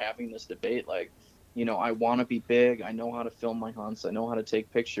side that are having this debate. Like, I want to be big. I know how to film my hunts. I know how to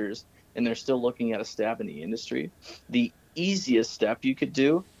take pictures, and they're still looking at a stab in the industry. The easiest step you could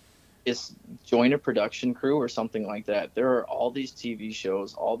do is join a production crew or something like that. There are all these TV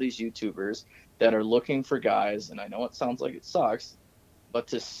shows, all these YouTubers that are looking for guys, and I know it sounds like it sucks, but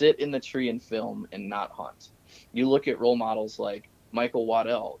to sit in the tree and film and not hunt. You look at role models like Michael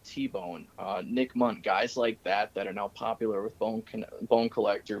Waddell, T-Bone, Nick Munt, guys like that are now popular with Bone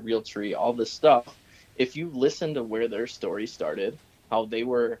Collector, Real Tree, all this stuff. If you listen to where their story started, how they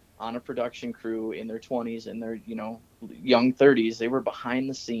were on a production crew in their 20s and their young 30s, they were behind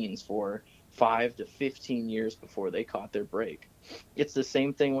the scenes for 5 to 15 years before they caught their break. It's the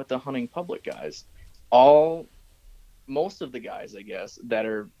same thing with the hunting public guys. All Most of the guys, I guess, that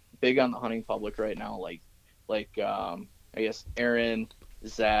are big on the hunting public right now, I guess Aaron,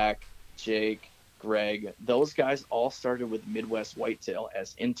 Zach, Jake, Greg, those guys all started with Midwest Whitetail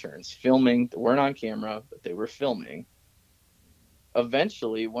as interns, filming. They weren't on camera, but they were filming.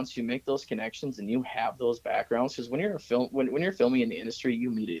 Eventually, once you make those connections and you have those backgrounds, because when you're filming in the industry, you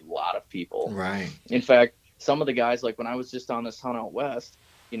meet a lot of people. Right. In fact, some of the guys, like when I was just on this hunt out west,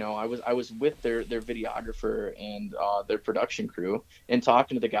 I was with their videographer and their production crew and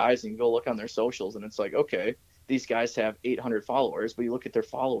talking to the guys, and you go look on their socials, and it's like, okay, these guys have 800 followers, but you look at their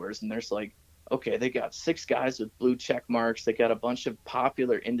followers and there's like, okay, they got 6 guys with blue check marks. They got a bunch of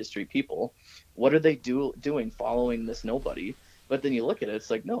popular industry people. What are they doing following this nobody? But then you look at it, it's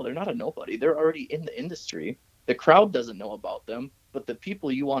like, no, they're not a nobody. They're already in the industry. The crowd doesn't know about them, but the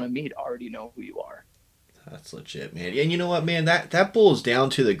people you want to meet already know who you are. That's legit, man. And you know what, man? That boils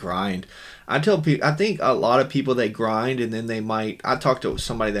down to the grind. I tell people, I think a lot of people, they grind and then they might. I talked to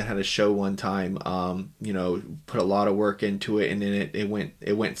somebody that had a show one time. Put a lot of work into it, and then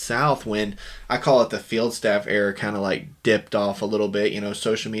it went south when, I call it the field staff era, kind of like dipped off a little bit.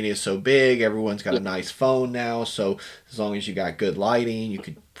 Social media is so big, everyone's got a nice phone now, so as long as you got good lighting, you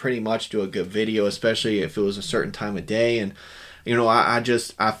could pretty much do a good video, especially if it was a certain time of day. And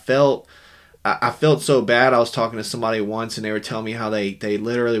I felt. I felt so bad. I was talking to somebody once and they were telling me how they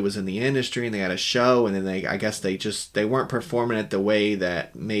literally was in the industry and they had a show, and then I guess they weren't performing it the way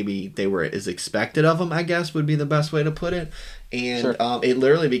that maybe they were is expected of them, I guess would be the best way to put it. And Sure. it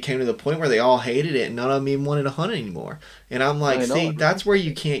literally became to the point where they all hated it and none of them even wanted to hunt anymore. And I'm like, see, that's where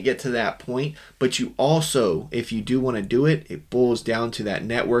you can't get to that point. But you also, if you do want to do it, it boils down to that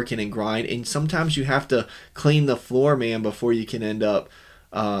networking and grind. And sometimes you have to clean the floor, man, before you can end up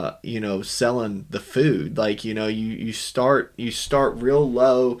selling the food. Like, you start real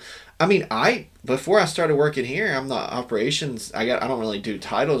low. I mean, before I started working here, I'm the operations. I don't really do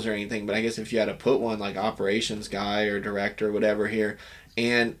titles or anything, but I guess if you had to put one, like operations guy or director or whatever here,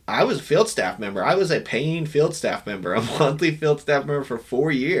 and I was a field staff member. I was a paying field staff member, a monthly field staff member for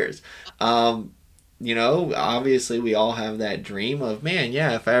 4 years. Obviously we all have that dream of, man,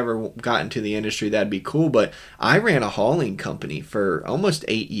 yeah, if I ever got into the industry, that'd be cool. But I ran a hauling company for almost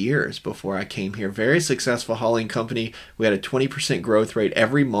 8 years before I came here. Very successful hauling company. We had a 20% growth rate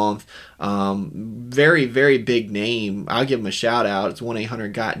every month. Very, very big name. I'll give them a shout out. It's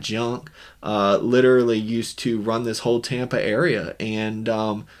 1-800-GOT-JUNK. Literally used to run this whole Tampa area. And,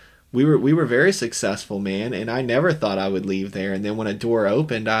 we were very successful, man, and I never thought I would leave there. And then when a door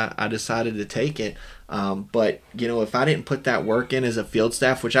opened, I decided to take it. But, if I didn't put that work in as a field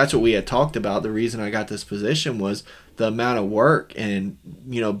staff, which that's what we had talked about, the reason I got this position was the amount of work and,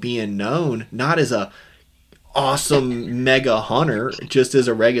 being known, not as a awesome mega hunter, just as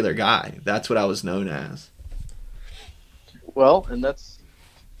a regular guy. That's what I was known as. Well, and that's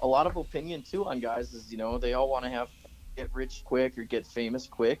a lot of opinion, too, on guys is, they all want to get rich quick or get famous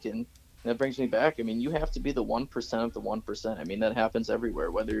quick, and that brings me back. I mean, you have to be the 1% of the 1%. I mean, that happens everywhere,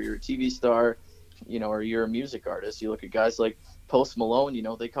 whether you're a TV star, or you're a music artist. You look at guys like Post Malone,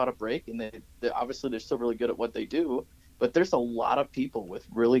 they caught a break, and they obviously they're still really good at what they do, but there's a lot of people with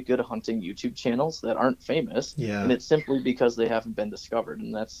really good hunting YouTube channels that aren't famous, and it's simply because they haven't been discovered,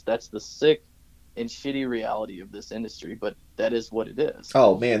 and that's the sick and shitty reality of this industry, but that is what it is.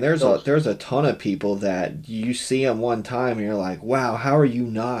 Oh man, there's a ton of people that you see them one time and you're like, wow, how are you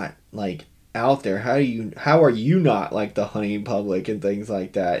not like out there? How are you not like the hunting public and things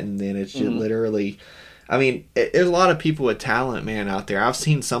like that? And then it's just literally, I mean, there's a lot of people with talent, man, out there. I've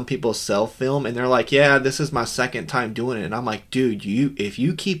seen some people self-film and they're like, yeah, this is my second time doing it. And I'm like, dude, if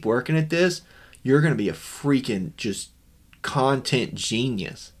you keep working at this, you're going to be a freaking just content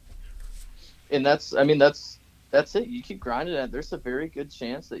genius. And that's it. You keep grinding at it. There's a very good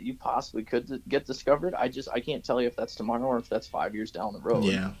chance that you possibly could get discovered. I can't tell you if that's tomorrow or if that's 5 years down the road.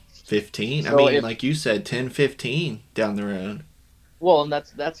 Yeah, 15. So like you said, 10, 15 down the road. Well, and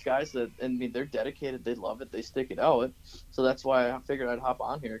that's guys that, they're dedicated. They love it. They stick it out. So that's why I figured I'd hop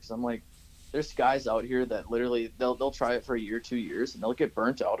on here, because I'm like, there's guys out here that literally they'll try it for a year, 2 years, and they'll get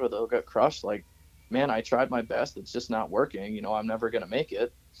burnt out or they'll get crushed. Like, man, I tried my best. It's just not working. I'm never going to make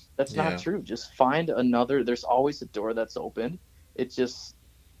it. That's not true. Just find another. There's always a door that's open. It just,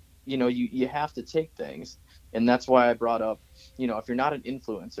 you have to take things. And that's why I brought up, if you're not an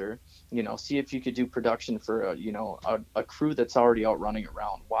influencer, see if you could do production for a crew that's already out running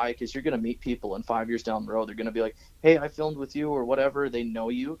around. Why? Because you're going to meet people, and 5 years down the road, they're going to be like, hey, I filmed with you or whatever. They know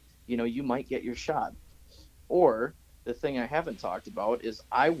you. You might get your shot. Or the thing I haven't talked about is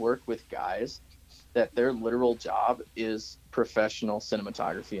I work with guys that their literal job is professional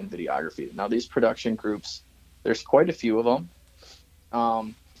cinematography and videography. Now, these production groups, there's quite a few of them.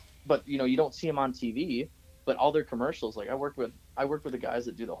 But you don't see them on TV, but all their commercials, like I work with the guys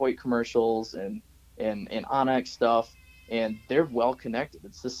that do the Hoyt commercials and Onyx stuff, and they're well connected.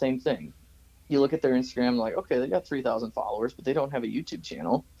 It's the same thing. You look at their Instagram, like, okay, they got 3,000 followers, but they don't have a YouTube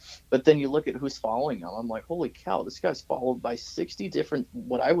channel. But then you look at who's following them. I'm like, holy cow, this guy's followed by 60 different,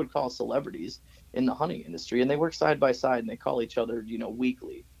 what I would call celebrities in the hunting industry. And they work side by side and they call each other,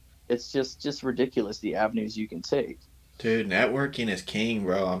 weekly. It's just ridiculous, the avenues you can take. Dude, networking is king,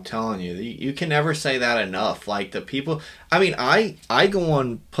 bro. I'm telling you. You can never say that enough. Like, the people... I mean, I go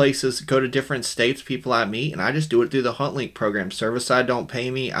on places, go to different states, people I meet, and I just do it through the HuntLink program. Service side don't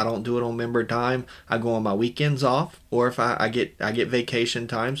pay me. I don't do it on member dime. I go on my weekends off, or if I get vacation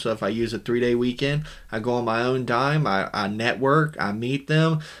time. So if I use a 3-day weekend, I go on my own dime. I network. I meet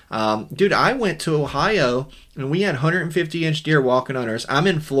them. Dude, I went to Ohio, and we had 150-inch deer walking under us. I'm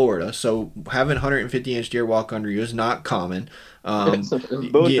in Florida, so having 150-inch deer walk under you is not common. We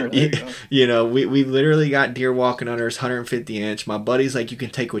literally got deer walking under us 150-inch. My buddy's like, you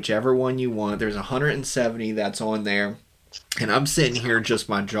can take whichever one you want. There's 170 that's on there. And I'm sitting here just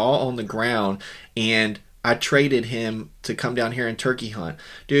my jaw on the ground, and I traded him to come down here and turkey hunt.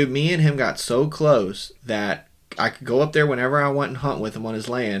 Dude, me and him got so close that I could go up there whenever I went and hunt with him on his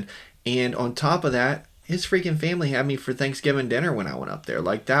land. And on top of that, his freaking family had me for Thanksgiving dinner when I went up there.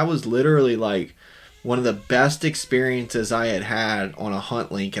 Like, that was literally like one of the best experiences I had had on a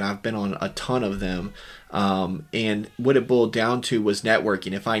hunt link, and I've been on a ton of them. And what it boiled down to was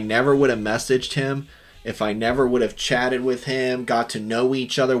networking. If I never would have messaged him, if I never would have chatted with him, got to know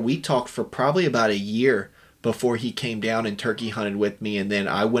each other, we talked for probably about a year before he came down and turkey hunted with me. And then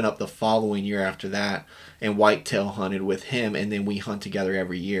I went up the following year after that and whitetail hunted with him. And then we hunt together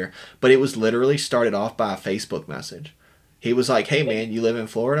every year. But it was literally started off by a Facebook message. He was like, "Hey man, you live in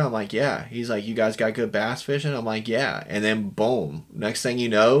Florida?" I'm like, "Yeah." He's like, "You guys got good bass fishing?" I'm like, "Yeah." And then boom, next thing you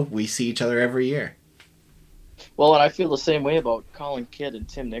know, we see each other every year. Well, and I feel the same way about Colin Kidd and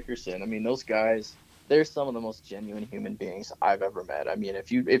Tim Nickerson. I mean, those guys, they're some of the most genuine human beings I've ever met. I mean,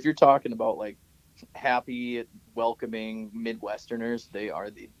 if you're talking about like happy, welcoming Midwesterners, they are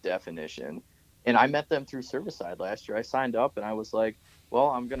the definition. And I met them through Serviceside last year. I signed up and I was like, well,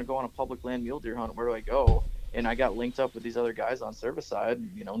 I'm going to go on a public land mule deer hunt. Where do I go? And I got linked up with these other guys on Serviceside.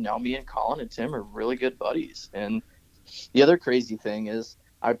 You know, now me and Colin and Tim are really good buddies. And the other crazy thing is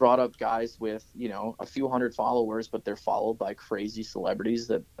I brought up guys with, a few hundred followers, but they're followed by crazy celebrities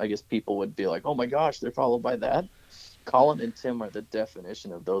that I guess people would be like, oh my gosh, they're followed by that. Colin and Tim are the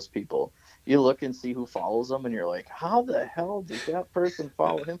definition of those people. You look and see who follows them, and you're like, how the hell did that person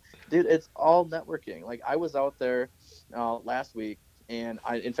follow him? Dude, it's all networking. Like, I was out there last week, and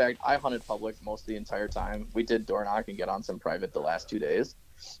in fact, I hunted public most of the entire time. We did door knock and get on some private the last 2 days,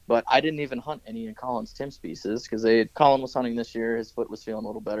 but I didn't even hunt any of Colin's Tim's pieces because Colin was hunting this year. His foot was feeling a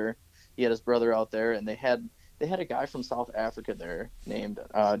little better. He had his brother out there, and they had a guy from South Africa there named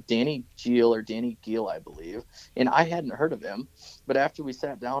Danny Giel or Danny Giel, I believe. And I hadn't heard of him. But after we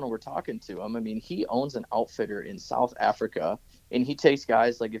sat down and we're talking to him, I mean, he owns an outfitter in South Africa. And he takes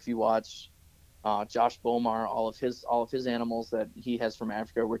guys like if you watch Josh Bomar, all of his animals that he has from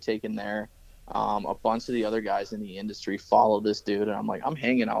Africa were taken there. A bunch of the other guys in the industry follow this dude. And I'm like, I'm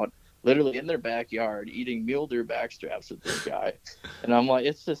hanging out literally in their backyard eating mule deer backstraps with this guy. And I'm like,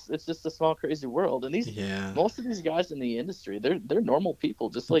 it's just a small crazy world. And these Yeah. most of these guys in the industry, they're normal people,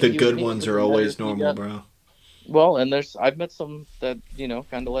 just like The you and good me. It ones are doesn't matter always if you normal, got bro. well, and I've met some that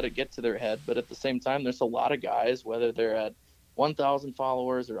kind of let it get to their head, but at the same time, there's a lot of guys, whether they're at 1,000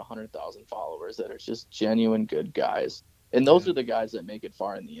 followers or 100,000 followers, that are just genuine good guys. And those Yeah. are the guys that make it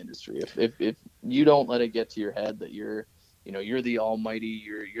far in the industry. If you don't let it get to your head that you're the almighty,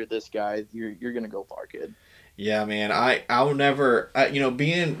 you're this guy, you're gonna go far, kid. Yeah, man. I'll never,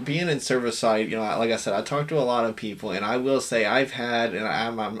 being in service side. Like I said, I talk to a lot of people, and I will say I've had, and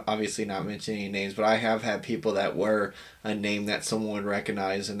I'm obviously not mentioning any names, but I have had people that were a name that someone would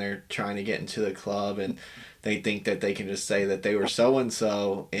recognize, and they're trying to get into the club, and they think that they can just say that they were so and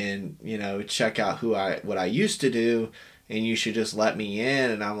so, and check out what I used to do, and you should just let me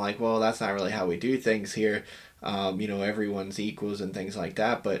in. And I'm like, well, that's not really how we do things here. Everyone's equals and things like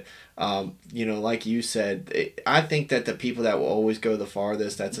that. But, like you said, I think that the people that will always go the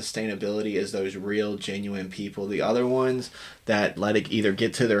farthest, that sustainability, is those real, genuine people. The other ones that let it either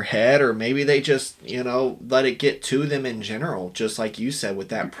get to their head, or maybe they just, let it get to them in general. Just like you said, with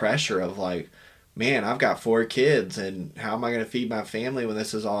that pressure of like, man, I've got 4 kids, and how am I going to feed my family when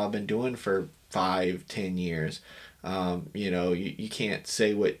this is all I've been doing for 5, 10 years? You can't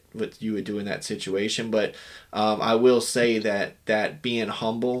say what you would do in that situation, but I will say that being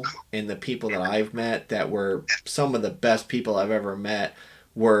humble, and the people that I've met that were some of the best people I've ever met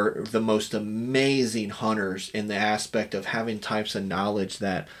were the most amazing hunters, in the aspect of having types of knowledge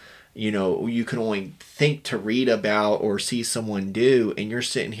that you can only think to read about or see someone do, and you're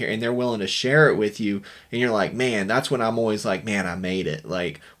sitting here and they're willing to share it with you, and you're like, man, that's when I'm always like, man, I made it.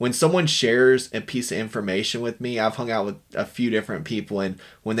 Like, when someone shares a piece of information with me, I've hung out with a few different people, and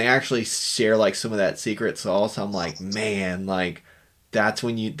when they actually share like some of that secret sauce, I'm like, man, like, that's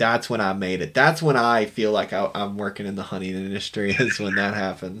when I made it. That's when I feel like I'm working in the hunting industry, is when that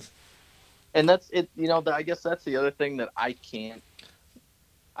happens. And that's it. I guess that's the other thing that I can't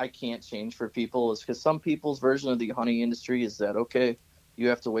change for people, is because some people's version of the hunting industry is that, okay, you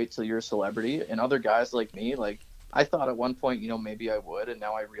have to wait till you're a celebrity, and other guys like me, like, I thought at one point, maybe I would, and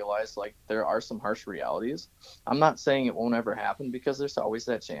now I realize like there are some harsh realities. I'm not saying it won't ever happen, because there's always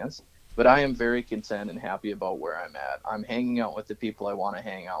that chance, but I am very content and happy about where I'm at. I'm hanging out with the people I want to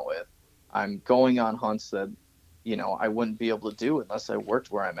hang out with. I'm going on hunts that I wouldn't be able to do unless I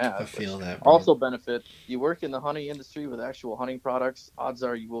worked where I'm I at, feel which that, bro. also benefit. You work in the hunting industry with actual hunting products, odds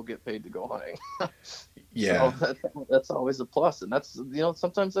are you will get paid to go hunting. So Yeah. that's always a plus, and that's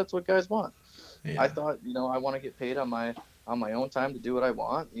sometimes that's what guys want. I Yeah. thought I want to get paid on my own time to do what I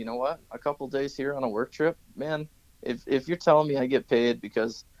want. You know what? A couple days here on a work trip, man. If you're telling me I get paid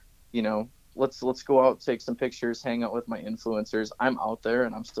because you know, let's go out, take some pictures, hang out with my influencers. I'm out there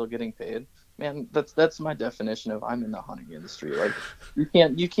and I'm still getting paid. Man, that's my definition of I'm in the hunting industry. Like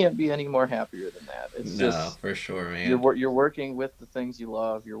you can't be any more happier than that. It's No, just for sure, man. you're working with the things you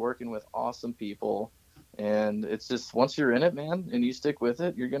love. You're working with awesome people, and it's just once you're in it, man, and you stick with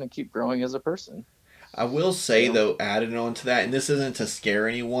it, you're gonna keep growing as a person. I will You say know? though, adding on to that, and this isn't to scare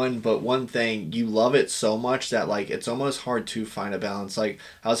anyone, but one thing, you love it so much that like it's almost hard to find a balance. Like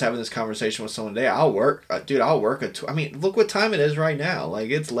I was having this conversation with someone today. I'll work, dude. I'll work I mean, look what time it is right now. Like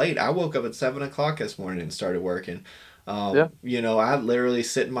it's late. I woke up at 7 o'clock this morning and started working. Yeah. I literally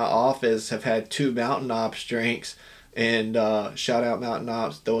sit in my office, have had two Mountain Ops drinks, and shout out Mountain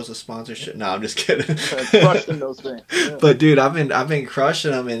Ops. Those a sponsorship. No, I'm just kidding. Crushing those things. Yeah. But dude, I've been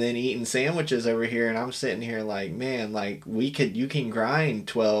crushing them and then eating sandwiches over here, and I'm sitting here like, man, like you can grind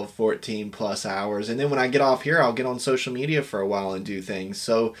 12, 14 plus hours, and then when I get off here, I'll get on social media for a while and do things.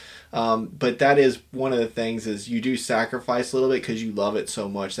 So, but that is one of the things is you do sacrifice a little bit because you love it so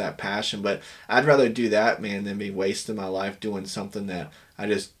much, that passion. But I'd rather do that, man, than be wasting my life doing something that I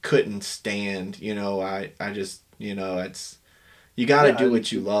just couldn't stand. I just, it's you got to Yeah, do and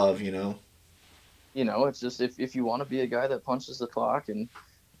what you love. it's just if you want to be a guy that punches the clock, and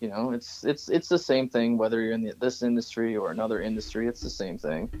it's the same thing whether you're in this industry or another industry. It's the same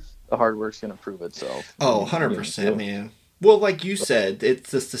thing. The hard work's going to prove itself. Oh, And, 100%, man. Well, like you said,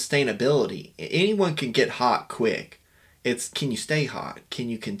 it's the sustainability. Anyone can get hot quick. It's can you stay hot? Can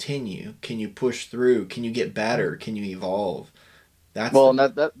you continue? Can you push through? Can you get better? Can you evolve? That's well,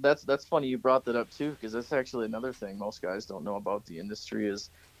 the and that's funny you brought that up too, because that's actually another thing most guys don't know about the industry is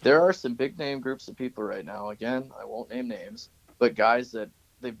there are some big name groups of people right now. Again, I won't name names, but guys that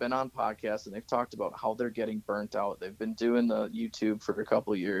they've been on podcasts and they've talked about how they're getting burnt out. They've been doing the YouTube for a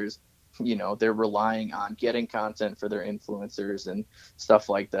couple of years. They're relying on getting content for their influencers and stuff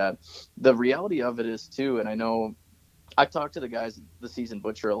like that. The reality of it is too, and I know I talk to the guys at the Seasoned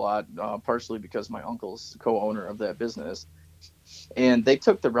Butcher a lot, partially because my uncle's co-owner of that business, and they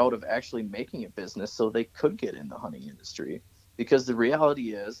took the route of actually making a business so they could get in the hunting industry, because the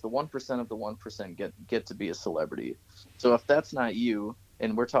reality is the 1% of the 1% get to be a celebrity. So if that's not you,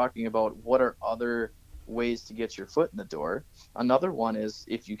 and we're talking about what are other ways to get your foot in the door, another one is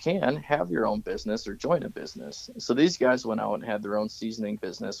if you can have your own business or join a business. So these guys went out and had their own seasoning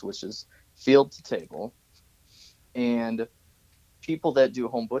business, which is field to table, and people that do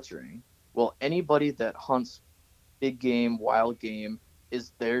home butchering. Well, anybody that hunts big game, wild game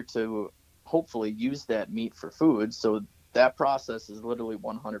is there to hopefully use that meat for food. So that process is literally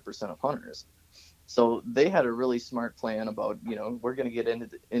 100% of hunters. So they had a really smart plan about, we're going to get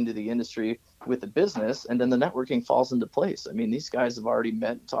into the industry with the business, and then the networking falls into place. I mean, these guys have already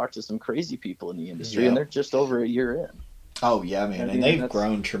met and talked to some crazy people in the industry, and Yep. they're just over a year in. Oh yeah, man, I and mean, they've that's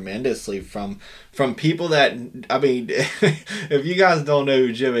grown tremendously from people that I mean, if you guys don't know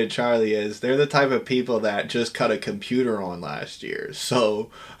who Jim and Charlie is, they're the type of people that just cut a computer on last year. So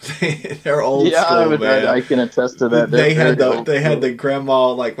they're old yeah, school, man. I can attest to that. They're They had very the old they had the school.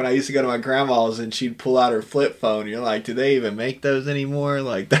 grandma, like when I used to go to my grandma's and she'd pull out her flip phone. You're like, do they even make those anymore?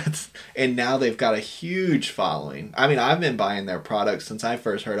 Like that's and now they've got a huge following. I mean, I've been buying their products since I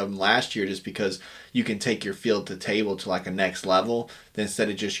first heard of them last year, just because you can take your field to table to like a next level instead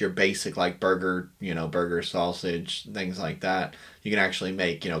of just your basic like burger, burger sausage, things like that. You can actually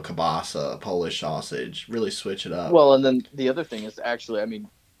make, kielbasa, Polish sausage, really switch it up. Well, and then the other thing is actually, I mean,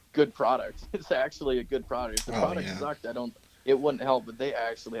 good product. It's actually a good product. If the Oh product yeah. sucked, it wouldn't help, but they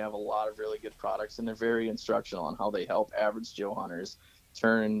actually have a lot of really good products, and they're very instructional on how they help average Joe hunters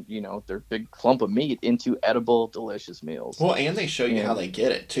turn, their big clump of meat into edible, delicious meals. Well, and they show you how And they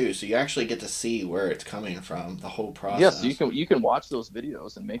get it too, so you actually get to see where it's coming from, the whole yes, process. you can watch those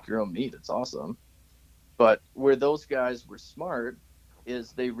videos and make your own meat. It's awesome. But where those guys were smart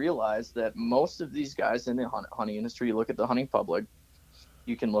is they realized that most of these guys in the hunting industry, you look at the hunting public,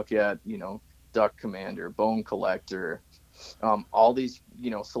 you can look at, Duck Commander, Bone Collector, all these,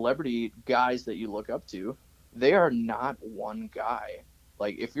 celebrity guys that you look up to, they are not one guy.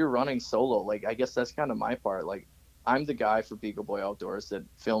 Like if you're running solo, like I guess that's kind of my part. Like I'm the guy for Beagle Boy Outdoors that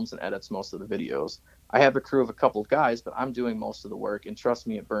films and edits most of the videos. I have a crew of a couple of guys, but I'm doing most of the work. And trust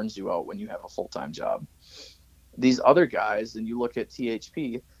me, it burns you out when you have a full-time job. These other guys, and you look at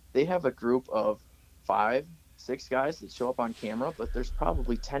THP, they have a group of 5, 6 guys that show up on camera, but there's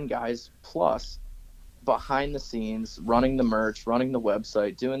probably 10 guys plus behind the scenes, running the merch, running the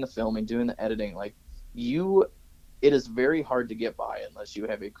website, doing the filming, doing the editing. Like you, it is very hard to get by unless you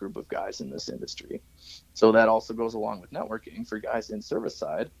have a group of guys in this industry. So that also goes along with networking for guys in service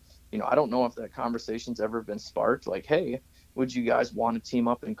side. I don't know if that conversation's ever been sparked. Like, hey, would you guys want to team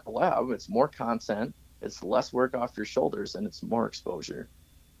up and collab? It's more content, it's less work off your shoulders, and it's more exposure.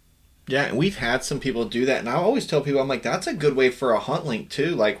 Yeah, and we've had some people do that, and I always tell people, I'm like, that's a good way for a hunt link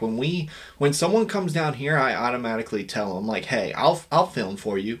too. Like when someone comes down here, I automatically tell them, like, hey, I'll film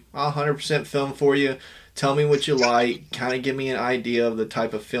for you. I'll 100% film for you. Tell me what you like. Kind of give me an idea of the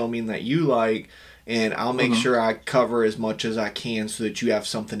type of filming that you like, and I'll make Mm-hmm. sure I cover as much as I can so that you have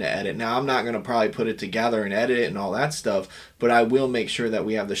something to edit. Now, I'm not going to probably put it together and edit it and all that stuff, but I will make sure that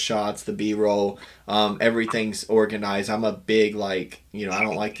we have the shots, the B-roll, everything's organized. I'm a big, like, I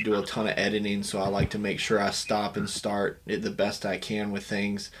don't like to do a ton of editing, so I like to make sure I stop and start it the best I can with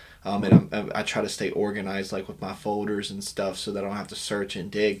things. I try to stay organized, like with my folders and stuff, so that I don't have to search and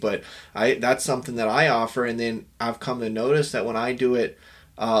dig. But that's something that I offer, and then I've come to notice that when I do it,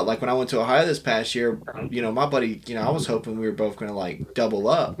 like when I went to Ohio this past year, my buddy, I was hoping we were both going to like double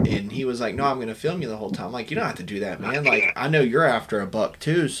up. And he was like, no, I'm going to film you the whole time. I'm like, you don't have to do that, man. Like, I know you're after a buck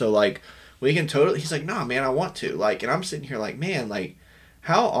too. So, like, we can totally, he's like, nah, man, I want to. Like, and I'm sitting here like, man, like,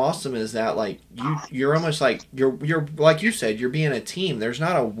 how awesome is that? Like, you're almost like, you're, like you said, you're being a team. There's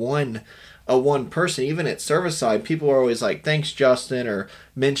not a one person. Even at service side, people are always like, thanks, Justin, or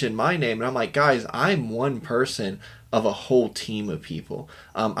mention my name. And I'm like, guys, I'm one person of a whole team of people.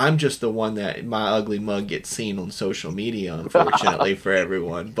 I'm just the one that my ugly mug gets seen on social media, unfortunately for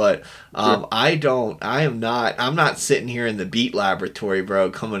everyone. But Sure. I'm not sitting here in the beat laboratory,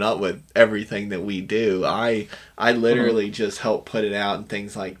 bro, coming up with everything that we do. I Mm-hmm. literally just help put it out and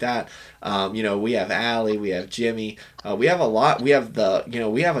things like that. We have Allie, we have Jimmy, we have a lot. We have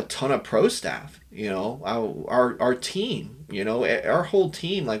a ton of pro staff. Our team. Our whole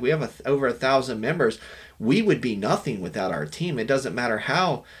team. Like we have over 1,000 members. We would be nothing without our team. It doesn't matter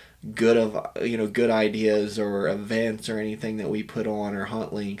how good ideas or events or anything that we put on or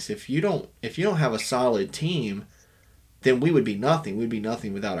hunt links. If you don't have a solid team, then we would be nothing. We'd be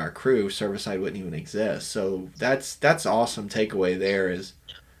nothing without our crew. Servicide wouldn't even exist. So that's awesome takeaway there is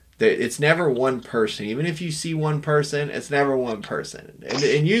that it's never one person. Even if you see one person, it's never one person.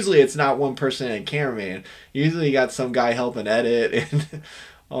 And usually it's not one person and a cameraman. Usually you got some guy helping edit and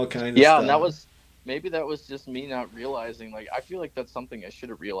all kinds of Yeah, and stuff. that was maybe that was just me not realizing. Like, I feel like that's something I should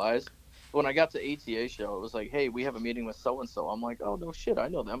have realized. When I got to ATA show, it was like, "Hey, we have a meeting with so and so." I'm like, "Oh no, shit, I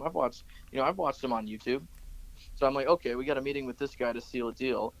know them. I've watched them on YouTube." So I'm like, "Okay, we got a meeting with this guy to seal a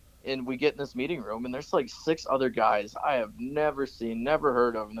deal." And we get in this meeting room, and there's like six other guys I have never seen, never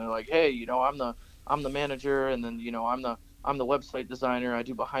heard of, and they're like, "Hey, I'm the manager, and then I'm the website designer. I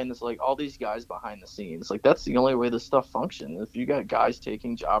do behind this, like all these guys behind the scenes. Like that's the only way this stuff functions. If you got guys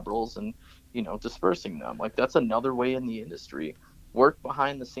taking job roles and dispersing them, like that's another way in the industry. Work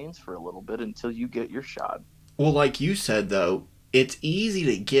behind the scenes for a little bit until you get your shot. Well, like you said, though, it's easy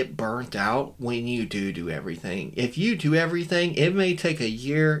to get burnt out when you do everything. If you do everything, it may take a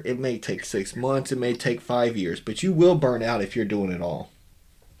year, it may take 6 months, it may take 5 years, but you will burn out if you're doing it all.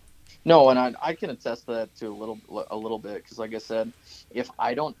 No, and I can attest to that to a little bit because, like I said, if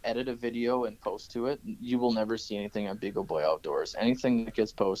I don't edit a video and post to it, you will never see anything on Big O Boy Outdoors. Anything that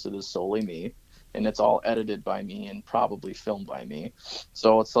gets posted is solely me, and it's all edited by me and probably filmed by me.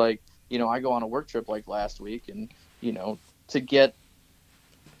 So it's like I go on a work trip like last week, and to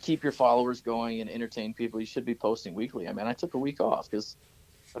keep your followers going and entertain people, you should be posting weekly. I mean, I took a week off because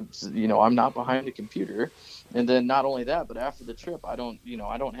I'm not behind a computer. And then not only that, but after the trip, I don't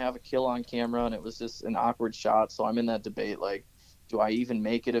have a kill on camera, and it was just an awkward shot. So I'm in that debate, like, do I even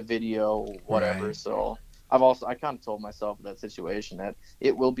make it a video, whatever. Right. So I kind of told myself in that situation that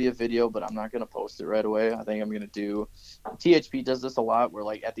it will be a video, but I'm not going to post it right away. I think I'm going to do, THP does this a lot where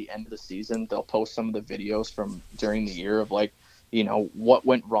like at the end of the season, they'll post some of the videos from during the year of like, what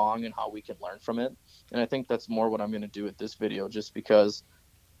went wrong and how we can learn from it. And I think that's more what I'm going to do with this video, just because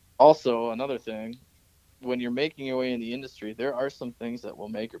also another thing, when you're making your way in the industry, there are some things that will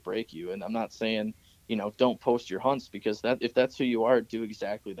make or break you. And I'm not saying don't post your hunts, because that if that's who you are, do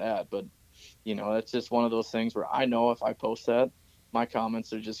exactly that. But that's just one of those things where I know if I post that, my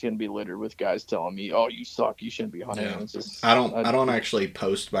comments are just going to be littered with guys telling me, "Oh, you suck, you shouldn't be hunting." Yeah. And it's just I don't actually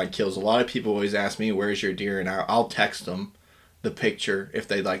post my kills. A lot of people always ask me, "Where's your deer?" and I'll text them the picture if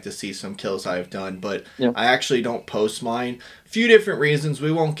they'd like to see some kills I've done, but yeah. I actually don't post mine. A few different reasons.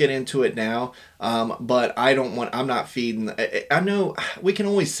 We won't get into it now. But I'm not feeding. I know we can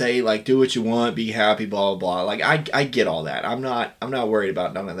always say like, do what you want, be happy, blah, blah, blah. Like I get all that. I'm not worried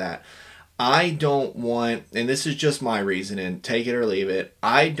about none of that. I don't want, and this is just my reasoning, take it or leave it.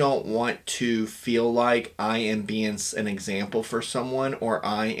 I don't want to feel like I am being an example for someone, or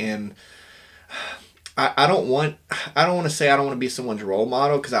I don't want to say I don't want to be someone's role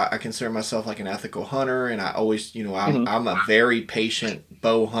model because I consider myself like an ethical hunter, and I always, Hmm. I'm a very patient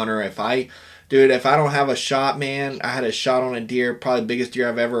bow hunter. If I don't have a shot, man, I had a shot on a deer, probably the biggest deer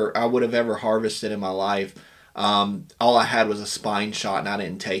I would have ever harvested in my life. All I had was a spine shot, and I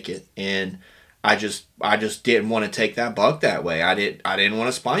didn't take it, and I just didn't want to take that buck that way. I didn't want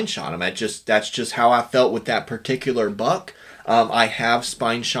to spine shot him. That's just how I felt with that particular buck. I have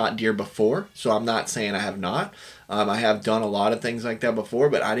spine shot deer before, so I'm not saying I have not. I have done a lot of things like that before,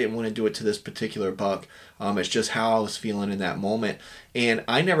 but I didn't want to do it to this particular buck. It's just how I was feeling in that moment. And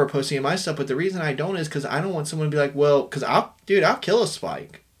I never post any of my stuff, but the reason I don't is because I don't want someone to be like, well, because I'll kill a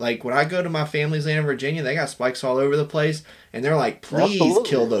spike. Like when I go to my family's land in Virginia, they got spikes all over the place, and they're like, please kill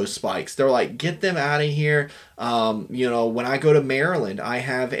Absolutely. those spikes. They're like, get them out of here. When I go to Maryland, I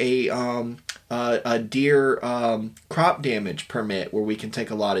have a deer crop damage permit where we can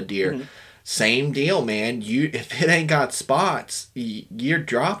take a lot of deer. Hmm. Same deal, man. If it ain't got spots, you're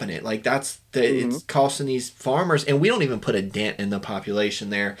dropping it. Like Hmm. it's costing these farmers, and we don't even put a dent in the population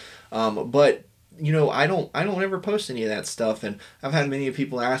there. But I don't ever post any of that stuff, and I've had many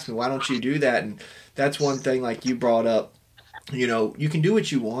people ask me, why don't you do that? And that's one thing, like you brought up. You can do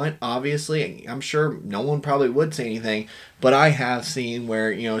what you want, obviously. I'm sure no one probably would say anything, but I have seen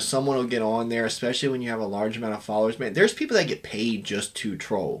where, someone will get on there, especially when you have a large amount of followers. Man, there's people that get paid just to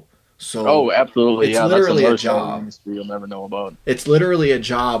troll. So Oh, absolutely. it's Yeah, that's literally a another side of the job. industry you'll never know about. It's literally a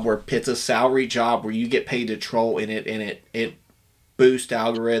job where it's a salary job where you get paid to troll in it, and it boosts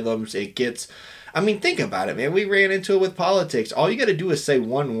algorithms. It gets. I mean, think about it, man. We ran into it with politics. All you got to do is say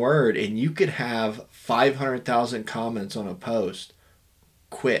one word, and you could have 500,000 comments on a post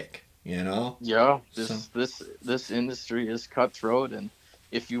quick, Yeah, So, this industry is cutthroat, and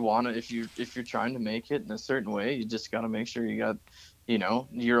if you want to, if you're trying to make it in a certain way, you just got to make sure you got,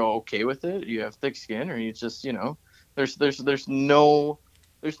 you're okay with it. You have thick skin, or you just, there's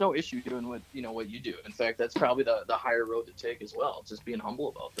no issue doing what you do. In fact, that's probably the higher road to take as well. Just being humble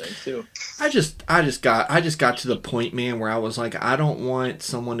about things too. I just got to the point, man, where I was like, I don't want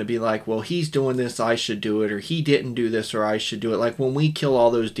someone to be like, well, he's doing this, I should do it, or he didn't do this, or I should do it. Like when we kill all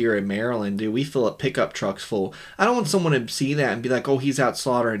those deer in Maryland, dude, we fill up pickup trucks full. I don't want someone to see that and be like, oh, he's out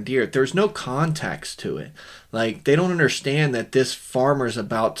slaughtering deer. There's no context to it. Like they don't understand that this farmer's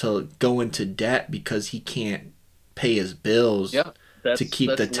about to go into debt because he can't pay his bills Yeah, to that's keep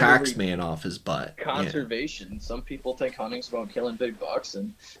the that's tax literally man off his butt. Yeah. conservation. Some people think hunting's about killing big bucks,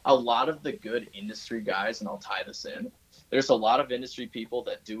 and a lot of the good industry guys, and I'll tie this in. There's a lot of industry people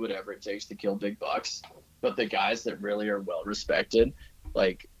that do whatever it takes to kill big bucks, but the guys that really are well respected,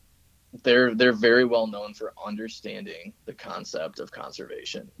 like they're very well known for understanding the concept of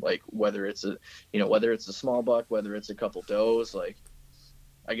conservation. Like whether it's a small buck, whether it's a couple does, like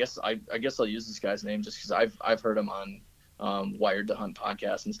I guess I'll use this guy's name just because I've heard him on Wired to Hunt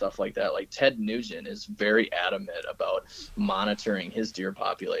podcast and stuff like that. Like Ted Nugent is very adamant about monitoring his deer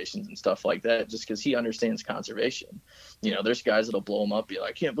populations and stuff like that, just because he understands conservation. There's guys that'll blow him up, be like,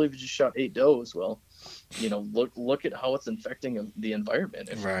 I can't believe you just shot 8 does. Well, look at how it's infecting the environment.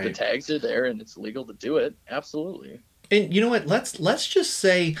 If the Right. tags are there and it's legal to do it, absolutely. And you know what? Let's just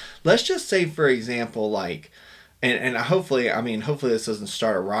say for example, like, and hopefully, I mean, hopefully this doesn't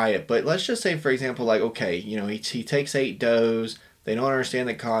start a riot. But let's just say for example, like, okay, he takes 8 does. They don't understand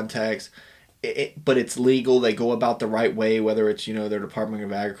the context. But it's legal. They go about the right way, whether it's their Department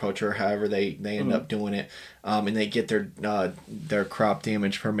of Agriculture, or however they end Mm-hmm. up doing it, and they get their crop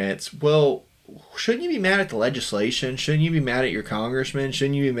damage permits. Well, shouldn't you be mad at the legislation? Shouldn't you be mad at your congressman?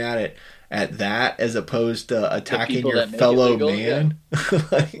 Shouldn't you be mad at that as opposed to The attacking people your that make it fellow legal, yeah, man?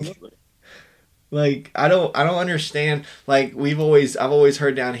 like, absolutely. I don't understand. Like I've always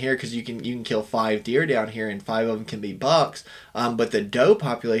heard down here because you can kill 5 deer down here and 5 of them can be bucks. But the doe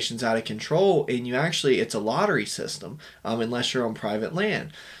population's out of control, and it's a lottery system. Unless you're on private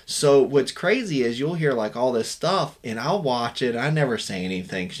land. So what's crazy is you'll hear like all this stuff, and I'll watch it. I never say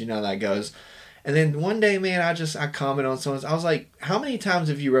anything because you know how that goes. And then one day, man, I comment on someone's. I was like, "How many times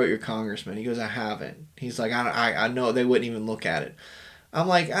have you wrote your congressman?" He goes, "I haven't." He's like, I know they wouldn't even look at it." I'm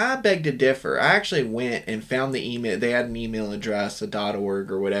like, I beg to differ. I actually went and found the email. They had an email address, a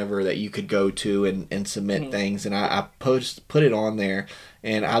 .org or whatever, that you could go to and submit Mm-hmm. things. And I put it on there,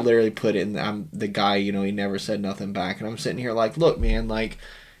 and I literally put it in. I'm the guy, he never said nothing back. And I'm sitting here like, look, man, like,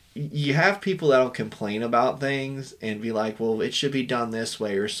 you have people that'll complain about things and be like, well, it should be done this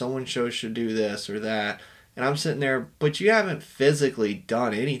way, or someone should do this or that. And I'm sitting there, but you haven't physically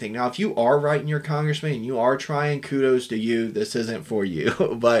done anything. Now, if you are writing your congressman and you are trying, kudos to you. This isn't for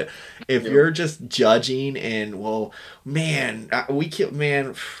you. But if Yep. you're just judging and, well, man, we kill,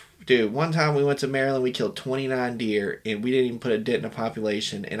 man, dude, one time we went to Maryland, we killed 29 deer, and we didn't even put a dent in the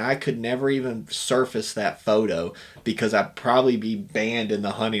population, and I could never even surface that photo because I'd probably be banned in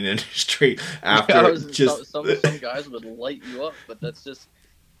the hunting industry after just... some guys would light you up, but that's just...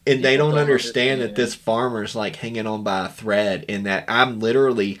 And they don't understand that this farmer's like hanging on by a thread, and that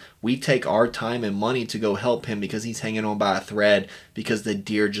we take our time and money to go help him because he's hanging on by a thread because the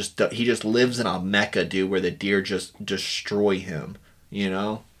deer he just lives in a mecca, dude, where the deer just destroy him, you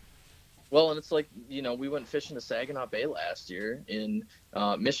know? Well, and it's like, you know, we went fishing to Saginaw Bay last year in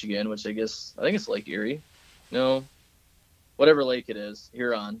Michigan, which I think it's Lake Erie. No, whatever lake it is,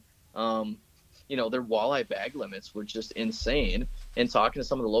 Huron. You know, their walleye bag limits were just insane. And talking to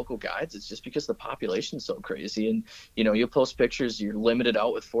some of the local guides, it's just because the population's so crazy. And, you know, you post pictures, you're limited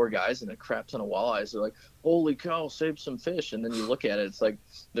out with 4 guys and a crap ton of walleyes. They're like, holy cow, save some fish. And then you look at it, it's like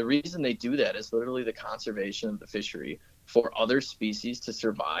the reason they do that is literally the conservation of the fishery. For other species to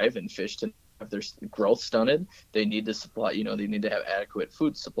survive and fish to have their growth stunted, they need to supply, you know, they need to have adequate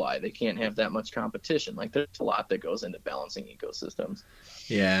food supply. They can't have that much competition. Like, there's a lot that goes into balancing ecosystems.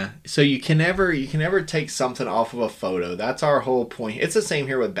 Yeah. So you can never take something off of a photo. That's our whole point. It's the same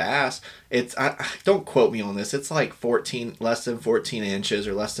here with bass. Don't quote me on this. It's like less than 14 inches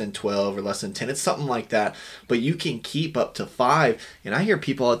or less than 12 or less than 10. It's something like that. But you can keep up to 5. And I hear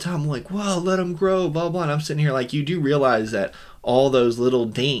people all the time like, well, let them grow, blah, blah. And I'm sitting here like, you do realize that all those little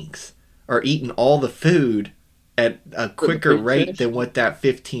dinks are eating all the food at a quicker rate than what that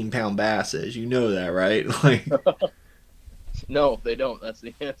 15-pound bass is. You know that, right? Like, no, they don't. That's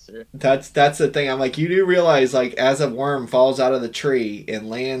the answer. That's the thing. I'm like, you do realize, like, as a worm falls out of the tree and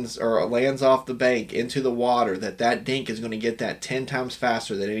lands off the bank into the water, that dink is going to get that 10 times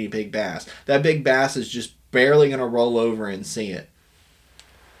faster than any big bass. That big bass is just barely going to roll over and see it.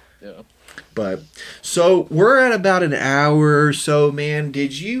 Yeah. But so we're at about an hour or so, man.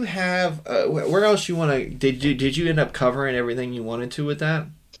 Did you have where else you want to? Did you end up covering everything you wanted to with that?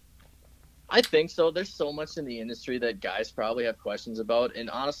 I think so. There's so much in the industry that guys probably have questions about. And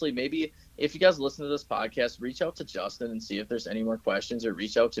honestly, maybe if you guys listen to this podcast, reach out to Justin and see if there's any more questions, or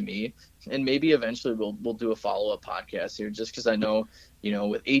reach out to me. And maybe eventually we'll do a follow-up podcast here, just because I know, you know,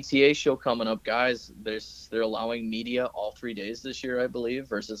 with ATA show coming up, guys, they're allowing media all 3 days this year, I believe,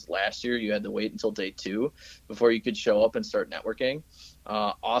 versus last year you had to wait until day 2 before you could show up and start networking.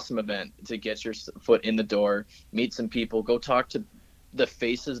 Awesome event to get your foot in the door, meet some people, go talk to the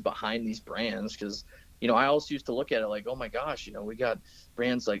faces behind these brands, because, you know, I always used to look at it like, oh my gosh, you know, we got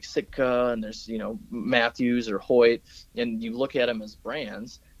brands like Sitka and there's, you know, Matthews or Hoyt, and you look at them as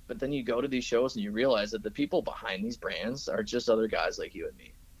brands, but then you go to these shows and you realize that the people behind these brands are just other guys like you and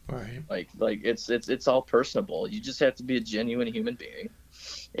me. Right. Like it's all personable. You just have to be a genuine human being,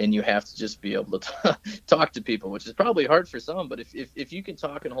 and you have to just be able to talk to people, which is probably hard for some, but if you can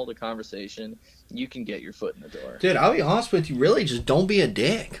talk and hold a conversation, you can get your foot in the door. Dude, I'll be honest with you, really just don't be a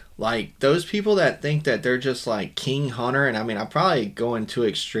dick. Like, those people that think that they're just like king hunter, and I mean, I'm probably going too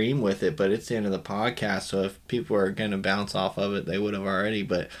extreme with it, but it's the end of the podcast, so if people are going to bounce off of it, they would have already,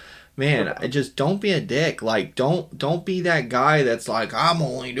 but man, just don't be a dick. Like, don't be that guy that's like, I'm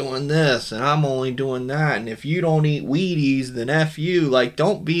only doing this and I'm only doing that, and if you don't eat Wheaties, then F you. Like,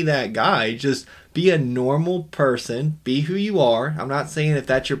 don't be that guy. Just be a normal person. Be who you are. I'm not saying if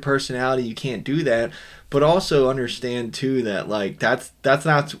that's your personality, you can't do that, but also understand too that, like, that's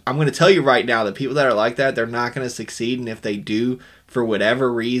not, I'm going to tell you right now, the people that are like that, they're not going to succeed, and if they do, for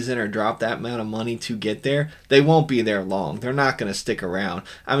whatever reason, or drop that amount of money to get there, they won't be there long. They're not going to stick around.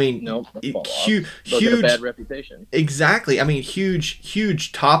 I mean, huge bad reputation. Exactly. I mean,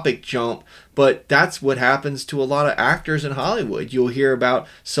 huge topic jump, but that's what happens to a lot of actors in Hollywood. You'll hear about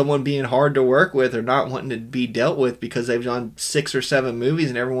someone being hard to work with or not wanting to be dealt with because they've done 6 or 7 movies,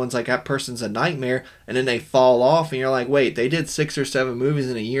 and everyone's like, that person's a nightmare, and then they fall off, and you're like, wait, they did 6 or 7 movies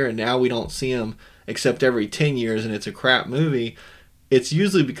in a year, and now we don't see them except every 10 years, and it's a crap movie. It's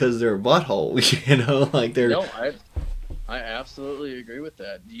usually because they're a butthole, you know, like they're... No, I absolutely agree with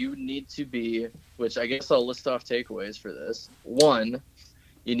that. You need to be, which I guess I'll list off takeaways for this. 1,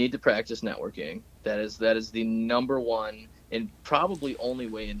 you need to practice networking. That is the number one and probably only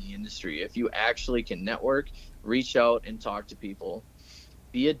way in the industry. If you actually can network, reach out and talk to people.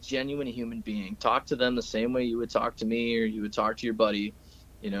 Be a genuine human being. Talk to them the same way you would talk to me or you would talk to your buddy.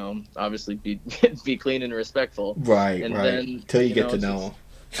 You know, obviously be clean and respectful. Right, and right. Then, till you get to know.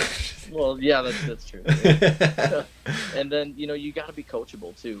 Well, yeah, that's true. And then, you know, you got to be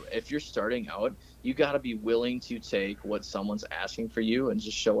coachable too. If you're starting out, you got to be willing to take what someone's asking for you and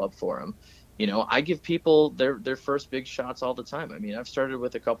just show up for them. I give people their first big shots all the time. I mean, I've started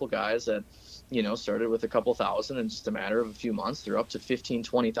with a couple guys that, started with a couple thousand, in just a matter of a few months, they're up to 15,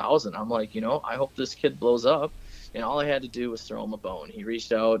 20,000. I'm like, I hope this kid blows up. And all I had to do was throw him a bone. He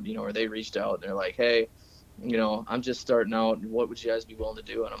reached out, or they reached out. And they're like, hey, I'm just starting out. What would you guys be willing to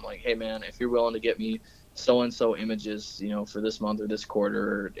do? And I'm like, hey, man, if you're willing to get me so and so images, for this month or this quarter,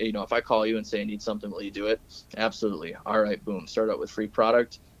 or, if I call you and say I need something, will you do it? Absolutely. All right, boom. Start out with free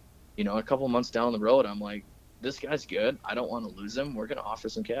product. A couple months down the road, I'm like, this guy's good. I don't want to lose him. We're going to offer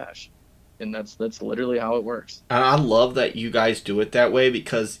some cash. And that's literally how it works. And I love that you guys do it that way,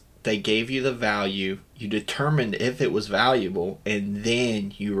 because they gave you the value, you determined if it was valuable, and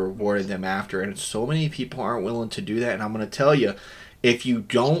then you rewarded them after. And so many people aren't willing to do that. And I'm going to tell you, if you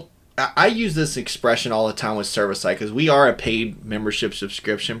don't, I use this expression all the time with Serviceside, because we are a paid membership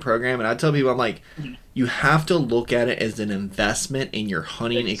subscription program. And I tell people, I'm like, you have to look at it as an investment in your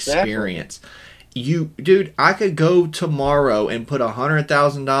hunting experience. Dude, I could go tomorrow and put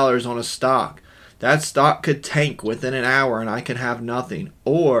 $100,000 on a stock. That stock could tank within an hour and I could have nothing.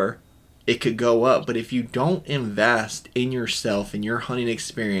 Or it could go up. But if you don't invest in yourself and your hunting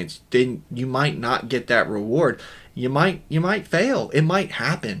experience, then you might not get that reward. You might fail. It might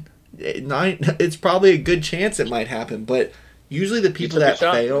happen. It's probably a good chance it might happen. But usually the people that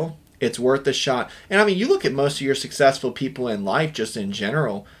fail, it's worth the shot. And I mean, you look at most of your successful people in life just in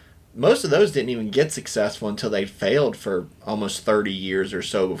general, most of those didn't even get successful until they failed for almost 30 years or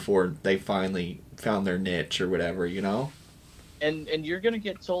so before they finally found their niche or whatever, And you're going to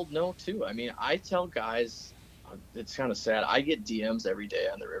get told no, too. I mean, I tell guys, it's kind of sad. I get DMs every day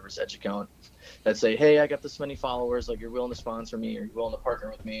on the River's Edge account that say, hey, I got this many followers. Like, you're willing to sponsor me, or you're willing to partner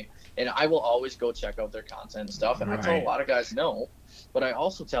with me. And I will always go check out their content and stuff. And I tell a lot of guys no. But I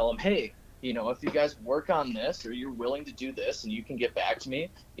also tell them, hey, if you guys work on this, or you're willing to do this and you can get back to me,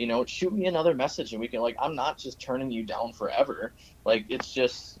 shoot me another message and we can, I'm not just turning you down forever. It's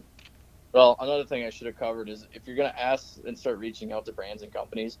just, well, another thing I should have covered is, if you're going to ask and start reaching out to brands and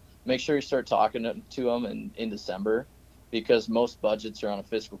companies, make sure you start talking to them in December, because most budgets are on a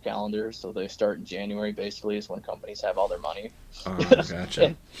fiscal calendar. So they start in January, basically, is when companies have all their money. Oh,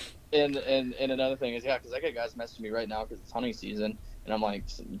 gotcha. and another thing is, because I got guys messaging me right now because it's hunting season. And I'm like,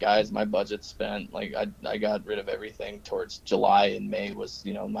 guys, my budget's spent. I got rid of everything towards July, and May was,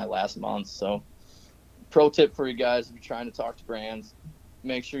 my last month. So pro tip for you guys, if you're trying to talk to brands,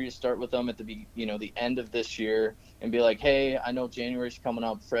 make sure you start with them at the end of this year and be like, hey, I know January's coming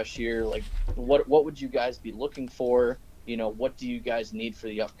up, fresh year. What would you guys be looking for? What do you guys need for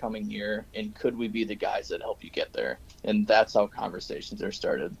the upcoming year? And could we be the guys that help you get there? And that's how conversations are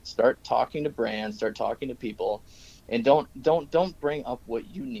started. Start talking to brands, start talking to people. And don't bring up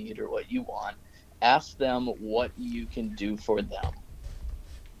what you need or what you want. Ask them what you can do for them.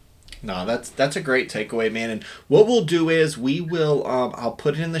 No, that's a great takeaway, man. And what we'll do is we will I'll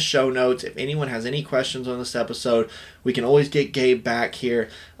put it in the show notes. If anyone has any questions on this episode, we can always get Gabe back here.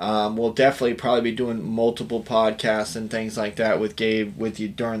 We'll definitely probably be doing multiple podcasts and things like that with Gabe with you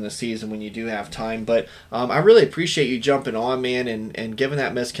during the season when you do have time. But I really appreciate you jumping on, man, and giving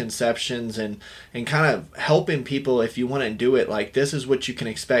that misconceptions and kind of helping people. If you want to do it, this is what you can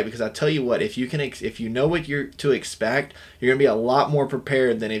expect. Because I tell you what, if you know what you're to expect, you're gonna be a lot more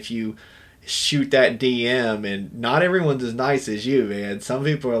prepared than if you shoot that DM, and not everyone's as nice as you, man. Some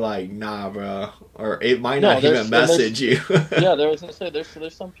people are like, nah, bro, or it might not even message you. Yeah, I was gonna say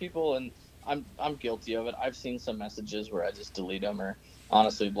there's some people, and I'm guilty of it. I've seen some messages where I just delete them, or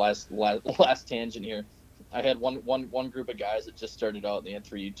honestly, last tangent here, I had one group of guys that just started out and they had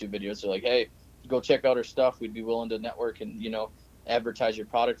 3 YouTube videos. They're like, hey, go check out our stuff. We'd be willing to network and advertise your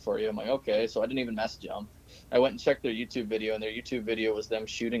product for you. I'm like, okay. So I didn't even message them. I went and checked their YouTube video, and their YouTube video was them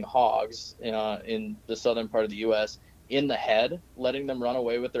shooting hogs in the southern part of the U.S. in the head, letting them run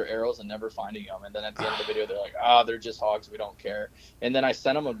away with their arrows and never finding them. And then at the end of the video, they're like, they're just hogs. We don't care. And then I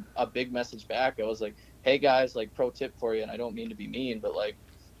sent them a big message back. I was like, hey, guys, pro tip for you, and I don't mean to be mean, but,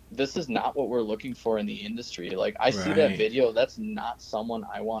 this is not what we're looking for in the industry. I see that video. That's not someone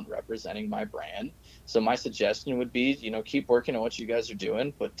I want representing my brand. So my suggestion would be, keep working on what you guys are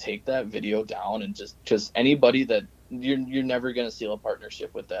doing, but take that video down, and because anybody that you're never going to seal a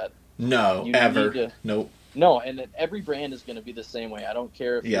partnership with that. No, ever. Nope. No, and every brand is going to be the same way. I don't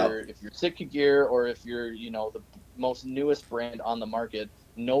care if you're Sitka Gear or if you're, the most newest brand on the market.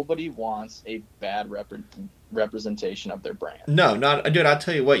 Nobody wants a bad representation of their brand. No, not dude. I'll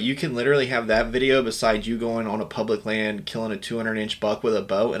tell you what. You can literally have that video beside you going on a public land, killing a 200-inch buck with a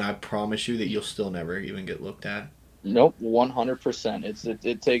bow, and I promise you that you'll still never even get looked at. Nope, 100%.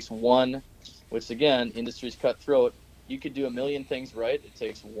 It takes one, which again, industry's cutthroat. you could do a million things right. It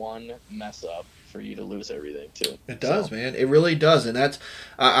takes one mess up for you to lose everything too. It does, So man. It really does, and that's.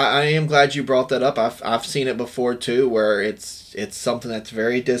 I am glad you brought that up. I've seen it before too, where it's something that's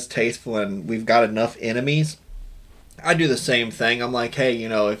very distasteful, and we've got enough enemies. I do the same thing. I'm like, hey,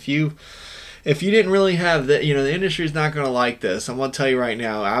 if you didn't really have that, the industry's not going to like this. I'm going to tell you right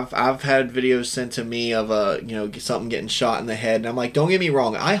now. I've had videos sent to me of something getting shot in the head, and I'm like, don't get me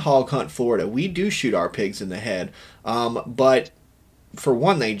wrong. I hog hunt Florida. We do shoot our pigs in the head, but for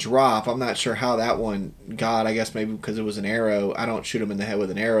one, they drop. I'm not sure how that one got. I guess maybe because it was an arrow. I don't shoot them in the head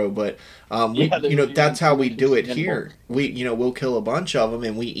with an arrow, but yeah, that's how we do it here. We'll kill a bunch of them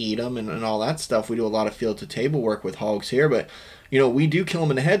and we eat them and all that stuff. We do a lot of field to table work with hogs here, but we do kill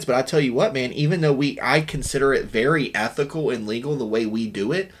them in the heads. But I tell you what, man, even though I consider it very ethical and legal the way we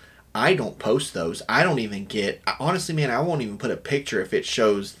do it, I don't post those. I don't even honestly, man, I won't even put a picture if it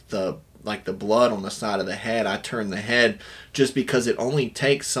shows the blood on the side of the head. I turn the head just because it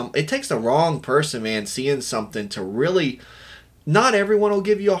takes the wrong person, man, seeing something to really. Not everyone will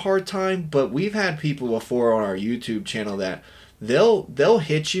give you a hard time, but we've had people before on our YouTube channel that they'll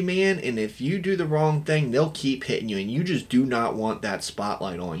hit you, man, and if you do the wrong thing, they'll keep hitting you, and you just do not want that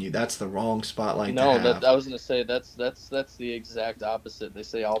spotlight on you. That's the wrong spotlight to have. I was gonna say that's the exact opposite. They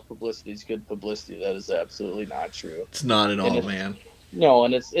say all publicity is good publicity. That is absolutely not true. It's not at all, man. No,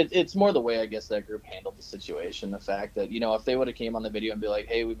 and it's more the way I guess that group handled the situation. The fact that if they would have came on the video and be like,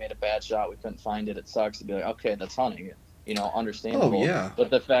 "Hey, we made a bad shot, we couldn't find it, it sucks," to be like, "Okay, that's hunting," understandable. Oh yeah. But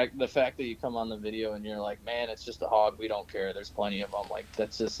the fact that you come on the video and you're like, "Man, it's just a hog, we don't care. There's plenty of them," like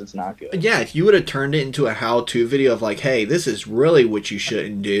it's not good. Yeah, if you would have turned it into a how-to video of like, "Hey, this is really what you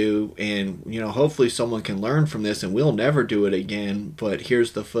shouldn't do," and hopefully someone can learn from this, and we'll never do it again. But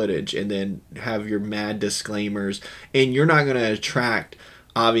here's the footage, and then have your mad disclaimers, and you're not going to attract.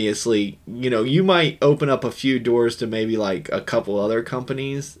 Obviously, you might open up a few doors to maybe like a couple other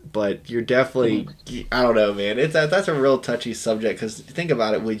companies, but you're definitely, I don't know, man. That's a real touchy subject because think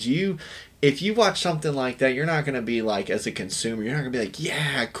about it. If you watch something like that, you're not going to be like, as a consumer, you're not going to be like,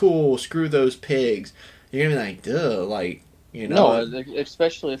 yeah, cool, screw those pigs. You're going to be like, duh, like, No,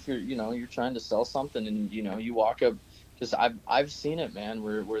 especially if you're trying to sell something and, you walk up. Because I've seen it, man,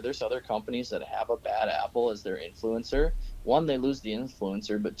 where there's other companies that have a bad apple as their influencer. One, they lose the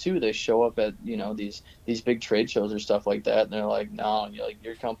influencer, but two, they show up at these big trade shows or stuff like that, and they're like, no,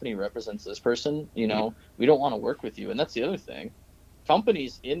 your company represents this person. We don't want to work with you. And that's the other thing.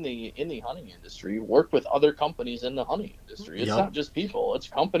 Companies in the hunting industry work with other companies in the hunting industry. It's not just people; it's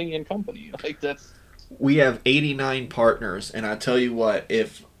company and company. Like that's. We have 89 partners, and I tell you what,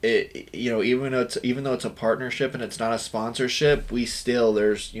 if even though it's a partnership and it's not a sponsorship, we still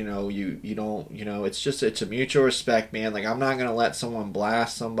there's you don't it's a mutual respect, man. Like I'm not gonna let someone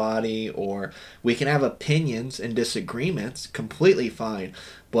blast somebody, or we can have opinions and disagreements, completely fine.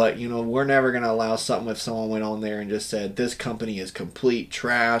 But we're never gonna allow something if someone went on there and just said this company is complete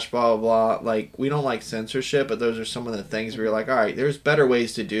trash, blah blah blah. Like we don't like censorship, but those are some of the things where you're like, all right, there's better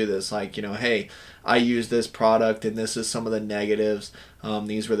ways to do this. Like hey, I use this product and this is some of the negatives.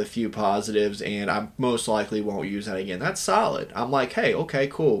 These were the few positives, and I most likely won't use that again. That's solid. I'm like, hey, okay,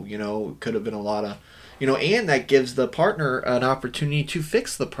 cool. Could have been a lot of, and that gives the partner an opportunity to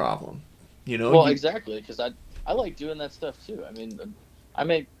fix the problem. Well, exactly, because I like doing that stuff too. I mean, I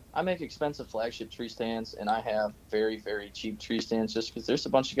make expensive flagship tree stands, and I have very, very cheap tree stands just because there's a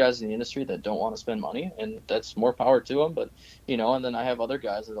bunch of guys in the industry that don't want to spend money, and that's more power to them. But and then I have other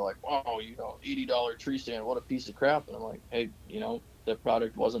guys that are like, "Wow, $80 tree stand, what a piece of crap!" And I'm like, "Hey, that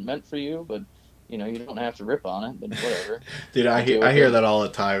product wasn't meant for you, but you don't have to rip on it, but whatever." Dude, I hear that all the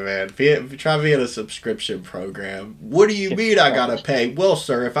time, man. Try being a subscription program. What do you mean I gotta pay? Well,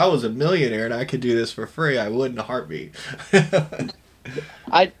 sir, if I was a millionaire and I could do this for free, I wouldn't a heartbeat.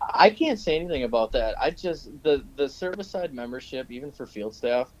 I can't say anything about that. I just the service side membership, even for field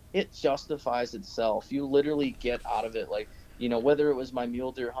staff, it justifies itself. You literally get out of it, like whether it was my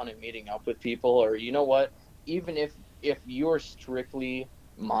mule deer hunting meeting up with people, or what, even if you're strictly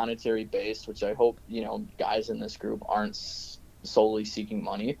monetary based, which I hope guys in this group aren't solely seeking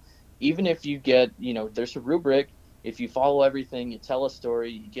money. Even if you get there's a rubric. If you follow everything, you tell a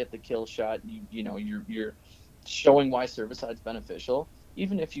story, you get the kill shot. You're showing why servicide's beneficial.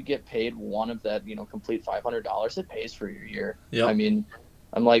 Even if you get paid one of that complete $500, it pays for your year. Yep. I mean,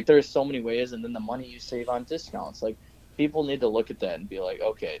 I'm like, there's so many ways, and then the money you save on discounts, like people need to look at that and be like,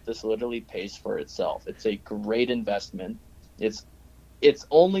 okay, this literally pays for itself. It's a great investment. It's it's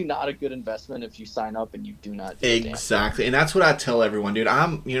only not a good investment if you sign up and you do not do a damn thing. Exactly. And that's what I tell everyone, dude.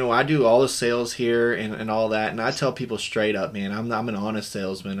 I do all the sales here and all that. And I tell people straight up, man, I'm an honest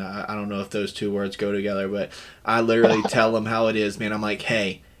salesman. I don't know if those two words go together, but I literally tell them how it is, man. I'm like,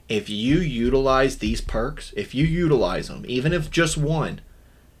 hey, if you utilize these perks, if you utilize them, even if just one,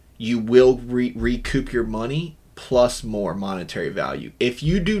 you will recoup your money plus more monetary value. If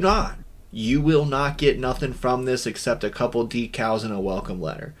you do not, you will not get nothing from this except a couple decals and a welcome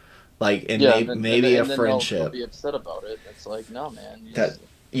letter, like, and Yeah, and then maybe a they'll friendship. be upset about it. It's like, no, man. That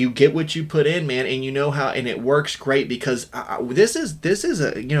you get what you put in, man, and you know how, and it works great because this is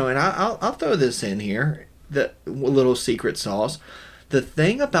a, and I'll throw this in here, the little secret sauce. The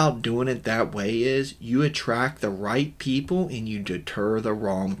thing about doing it that way is you attract the right people and you deter the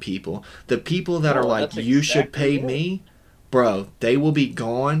wrong people. The people that are No, like, that's you should exactly pay it. me, bro, they will be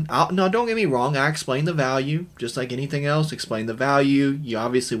gone. No, don't get me wrong. I explain the value, just like anything else. Explain the value. You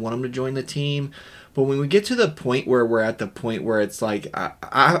obviously want them to join the team. But when we get to the point where we're at the point where it's like,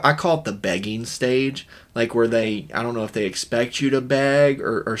 I call it the begging stage, like where I don't know if they expect you to beg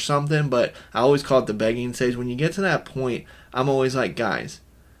or something, but I always call it the begging stage. When you get to that point, I'm always like, guys,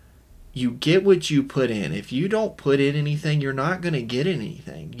 you get what you put in. If you don't put in anything, you're not going to get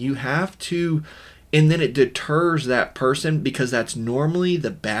anything. You have to, and then it deters that person because that's normally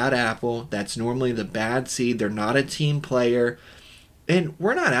the bad apple. That's normally the bad seed. They're not a team player. And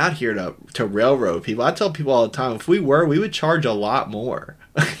we're not out here to railroad people. I tell people all the time, if we were, we would charge a lot more.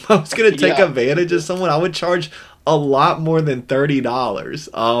 If I was going to take Yeah, advantage of someone, I would charge a lot more than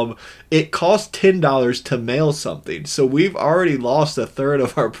 $30. It costs $10 to mail something, so we've already lost a third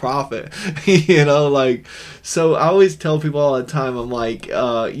of our profit. Like, so I always tell people all the time, I'm like,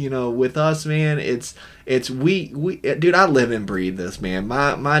 with us, man, it's we dude, I live and breathe this, man.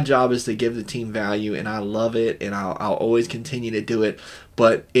 My job is to give the team value, and I love it, and I'll always continue to do it.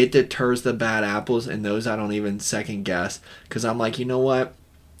 But it deters the bad apples and those I don't even second guess, because I'm like, you know what?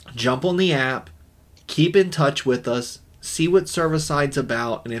 Jump on the app, keep in touch with us, see what Servicide's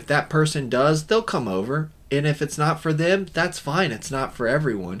about, and if that person does, they'll come over. And if it's not for them, that's fine. It's not for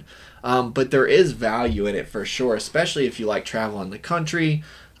everyone. But there is value in it for sure, especially if you like traveling the country,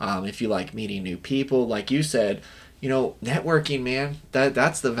 if you like meeting new people. Like you said, networking, man,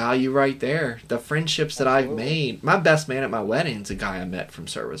 that's the value right there. The friendships that I've absolutely. made. My best man at my wedding is a guy I met from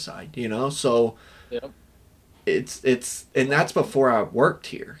Servicide, so Yep. it's and that's before I worked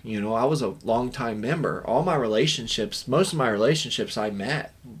here. I was a long time member. Most of my relationships I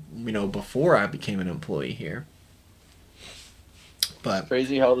met, before I became an employee here. It's But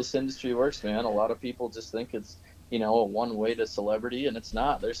crazy how this industry works, man. A lot of people just think it's, a one way to celebrity, and it's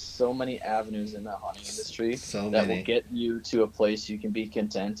not. There's so many avenues in the hunting industry so that will many. get you to a place you can be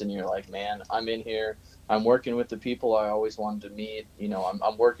content, and you're like, man, I'm in here. I'm working with the people I always wanted to meet.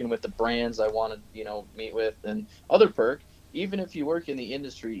 I'm working with the brands I want to, meet with. And other perk, even if you work in the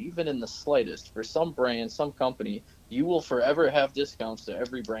industry, even in the slightest, for some brand, some company, you will forever have discounts to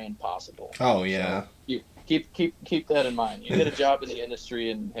every brand possible. Oh yeah. So keep that in mind. You get a job in the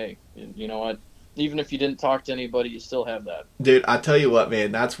industry, and hey, you know what? Even if you didn't talk to anybody, you still have that. Dude, I tell you what,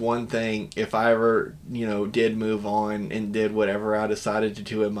 man, that's one thing. If I ever, did move on and did whatever I decided to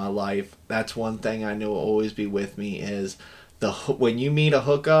do in my life, that's one thing I know will always be with me is when you meet a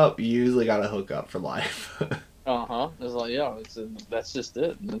hookup, you usually got a hookup for life. Uh-huh. It's like, yeah, that's just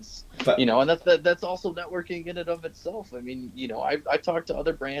it. It's But and that's also networking in and of itself. I mean, I talk to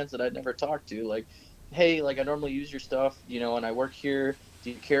other brands that I'd never talked to, like, hey, like I normally use your stuff, and I work here. Do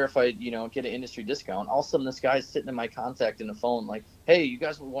you care if I, get an industry discount? All of a sudden this guy's sitting in my contact in the phone, like, hey, you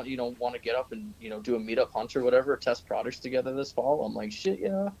guys want to get up and, do a meetup hunt or whatever, test products together this fall? I'm like, shit,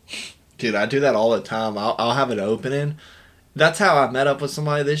 yeah. dude, I do that all the time. I'll have an opening. That's how I met up with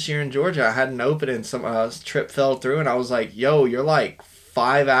somebody this year in Georgia. I had an opening. Some trip fell through, and I was like, "Yo, you're like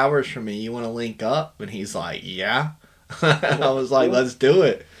 5 hours from me. You want to link up?" And he's like, "Yeah." I Let's was like, do it. "Let's do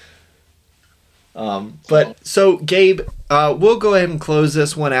it." So But so Gabe, we'll go ahead and close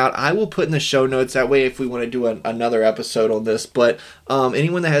this one out. I will put in the show notes that way if we want to do another episode on this. But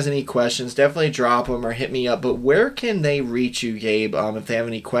anyone that has any questions, definitely drop them or hit me up. But where can they reach you, Gabe? If they have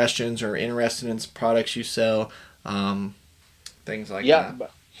any questions or interested in some products you sell, things like yeah,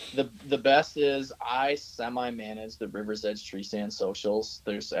 that. but the best is I semi manage the River's Edge Tree Stand socials.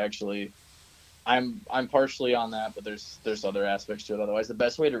 There's actually I'm partially on that, but there's other aspects to it. Otherwise, the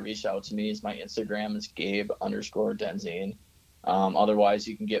best way to reach out to me is my Instagram is Gabe_Denzine. Otherwise,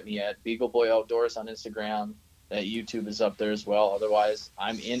 you can get me at Beagle Boy Outdoors on Instagram. That YouTube is up there as well. Otherwise,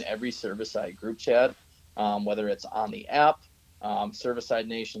 I'm in every Servicide group chat, whether it's on the app, Servicide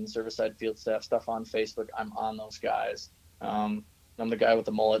Nation, Servicide Field Staff stuff on Facebook. I'm on those guys. I'm the guy with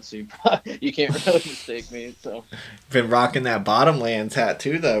the mullet, so you can't really mistake me. So. Been rocking that Bottomlands hat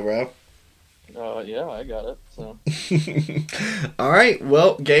too, though, bro. Yeah, I got it. So. All right.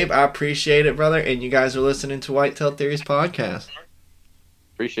 Well, Gabe, I appreciate it, brother. And you guys are listening to Whitetail Theories podcast.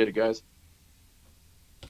 Appreciate it, guys.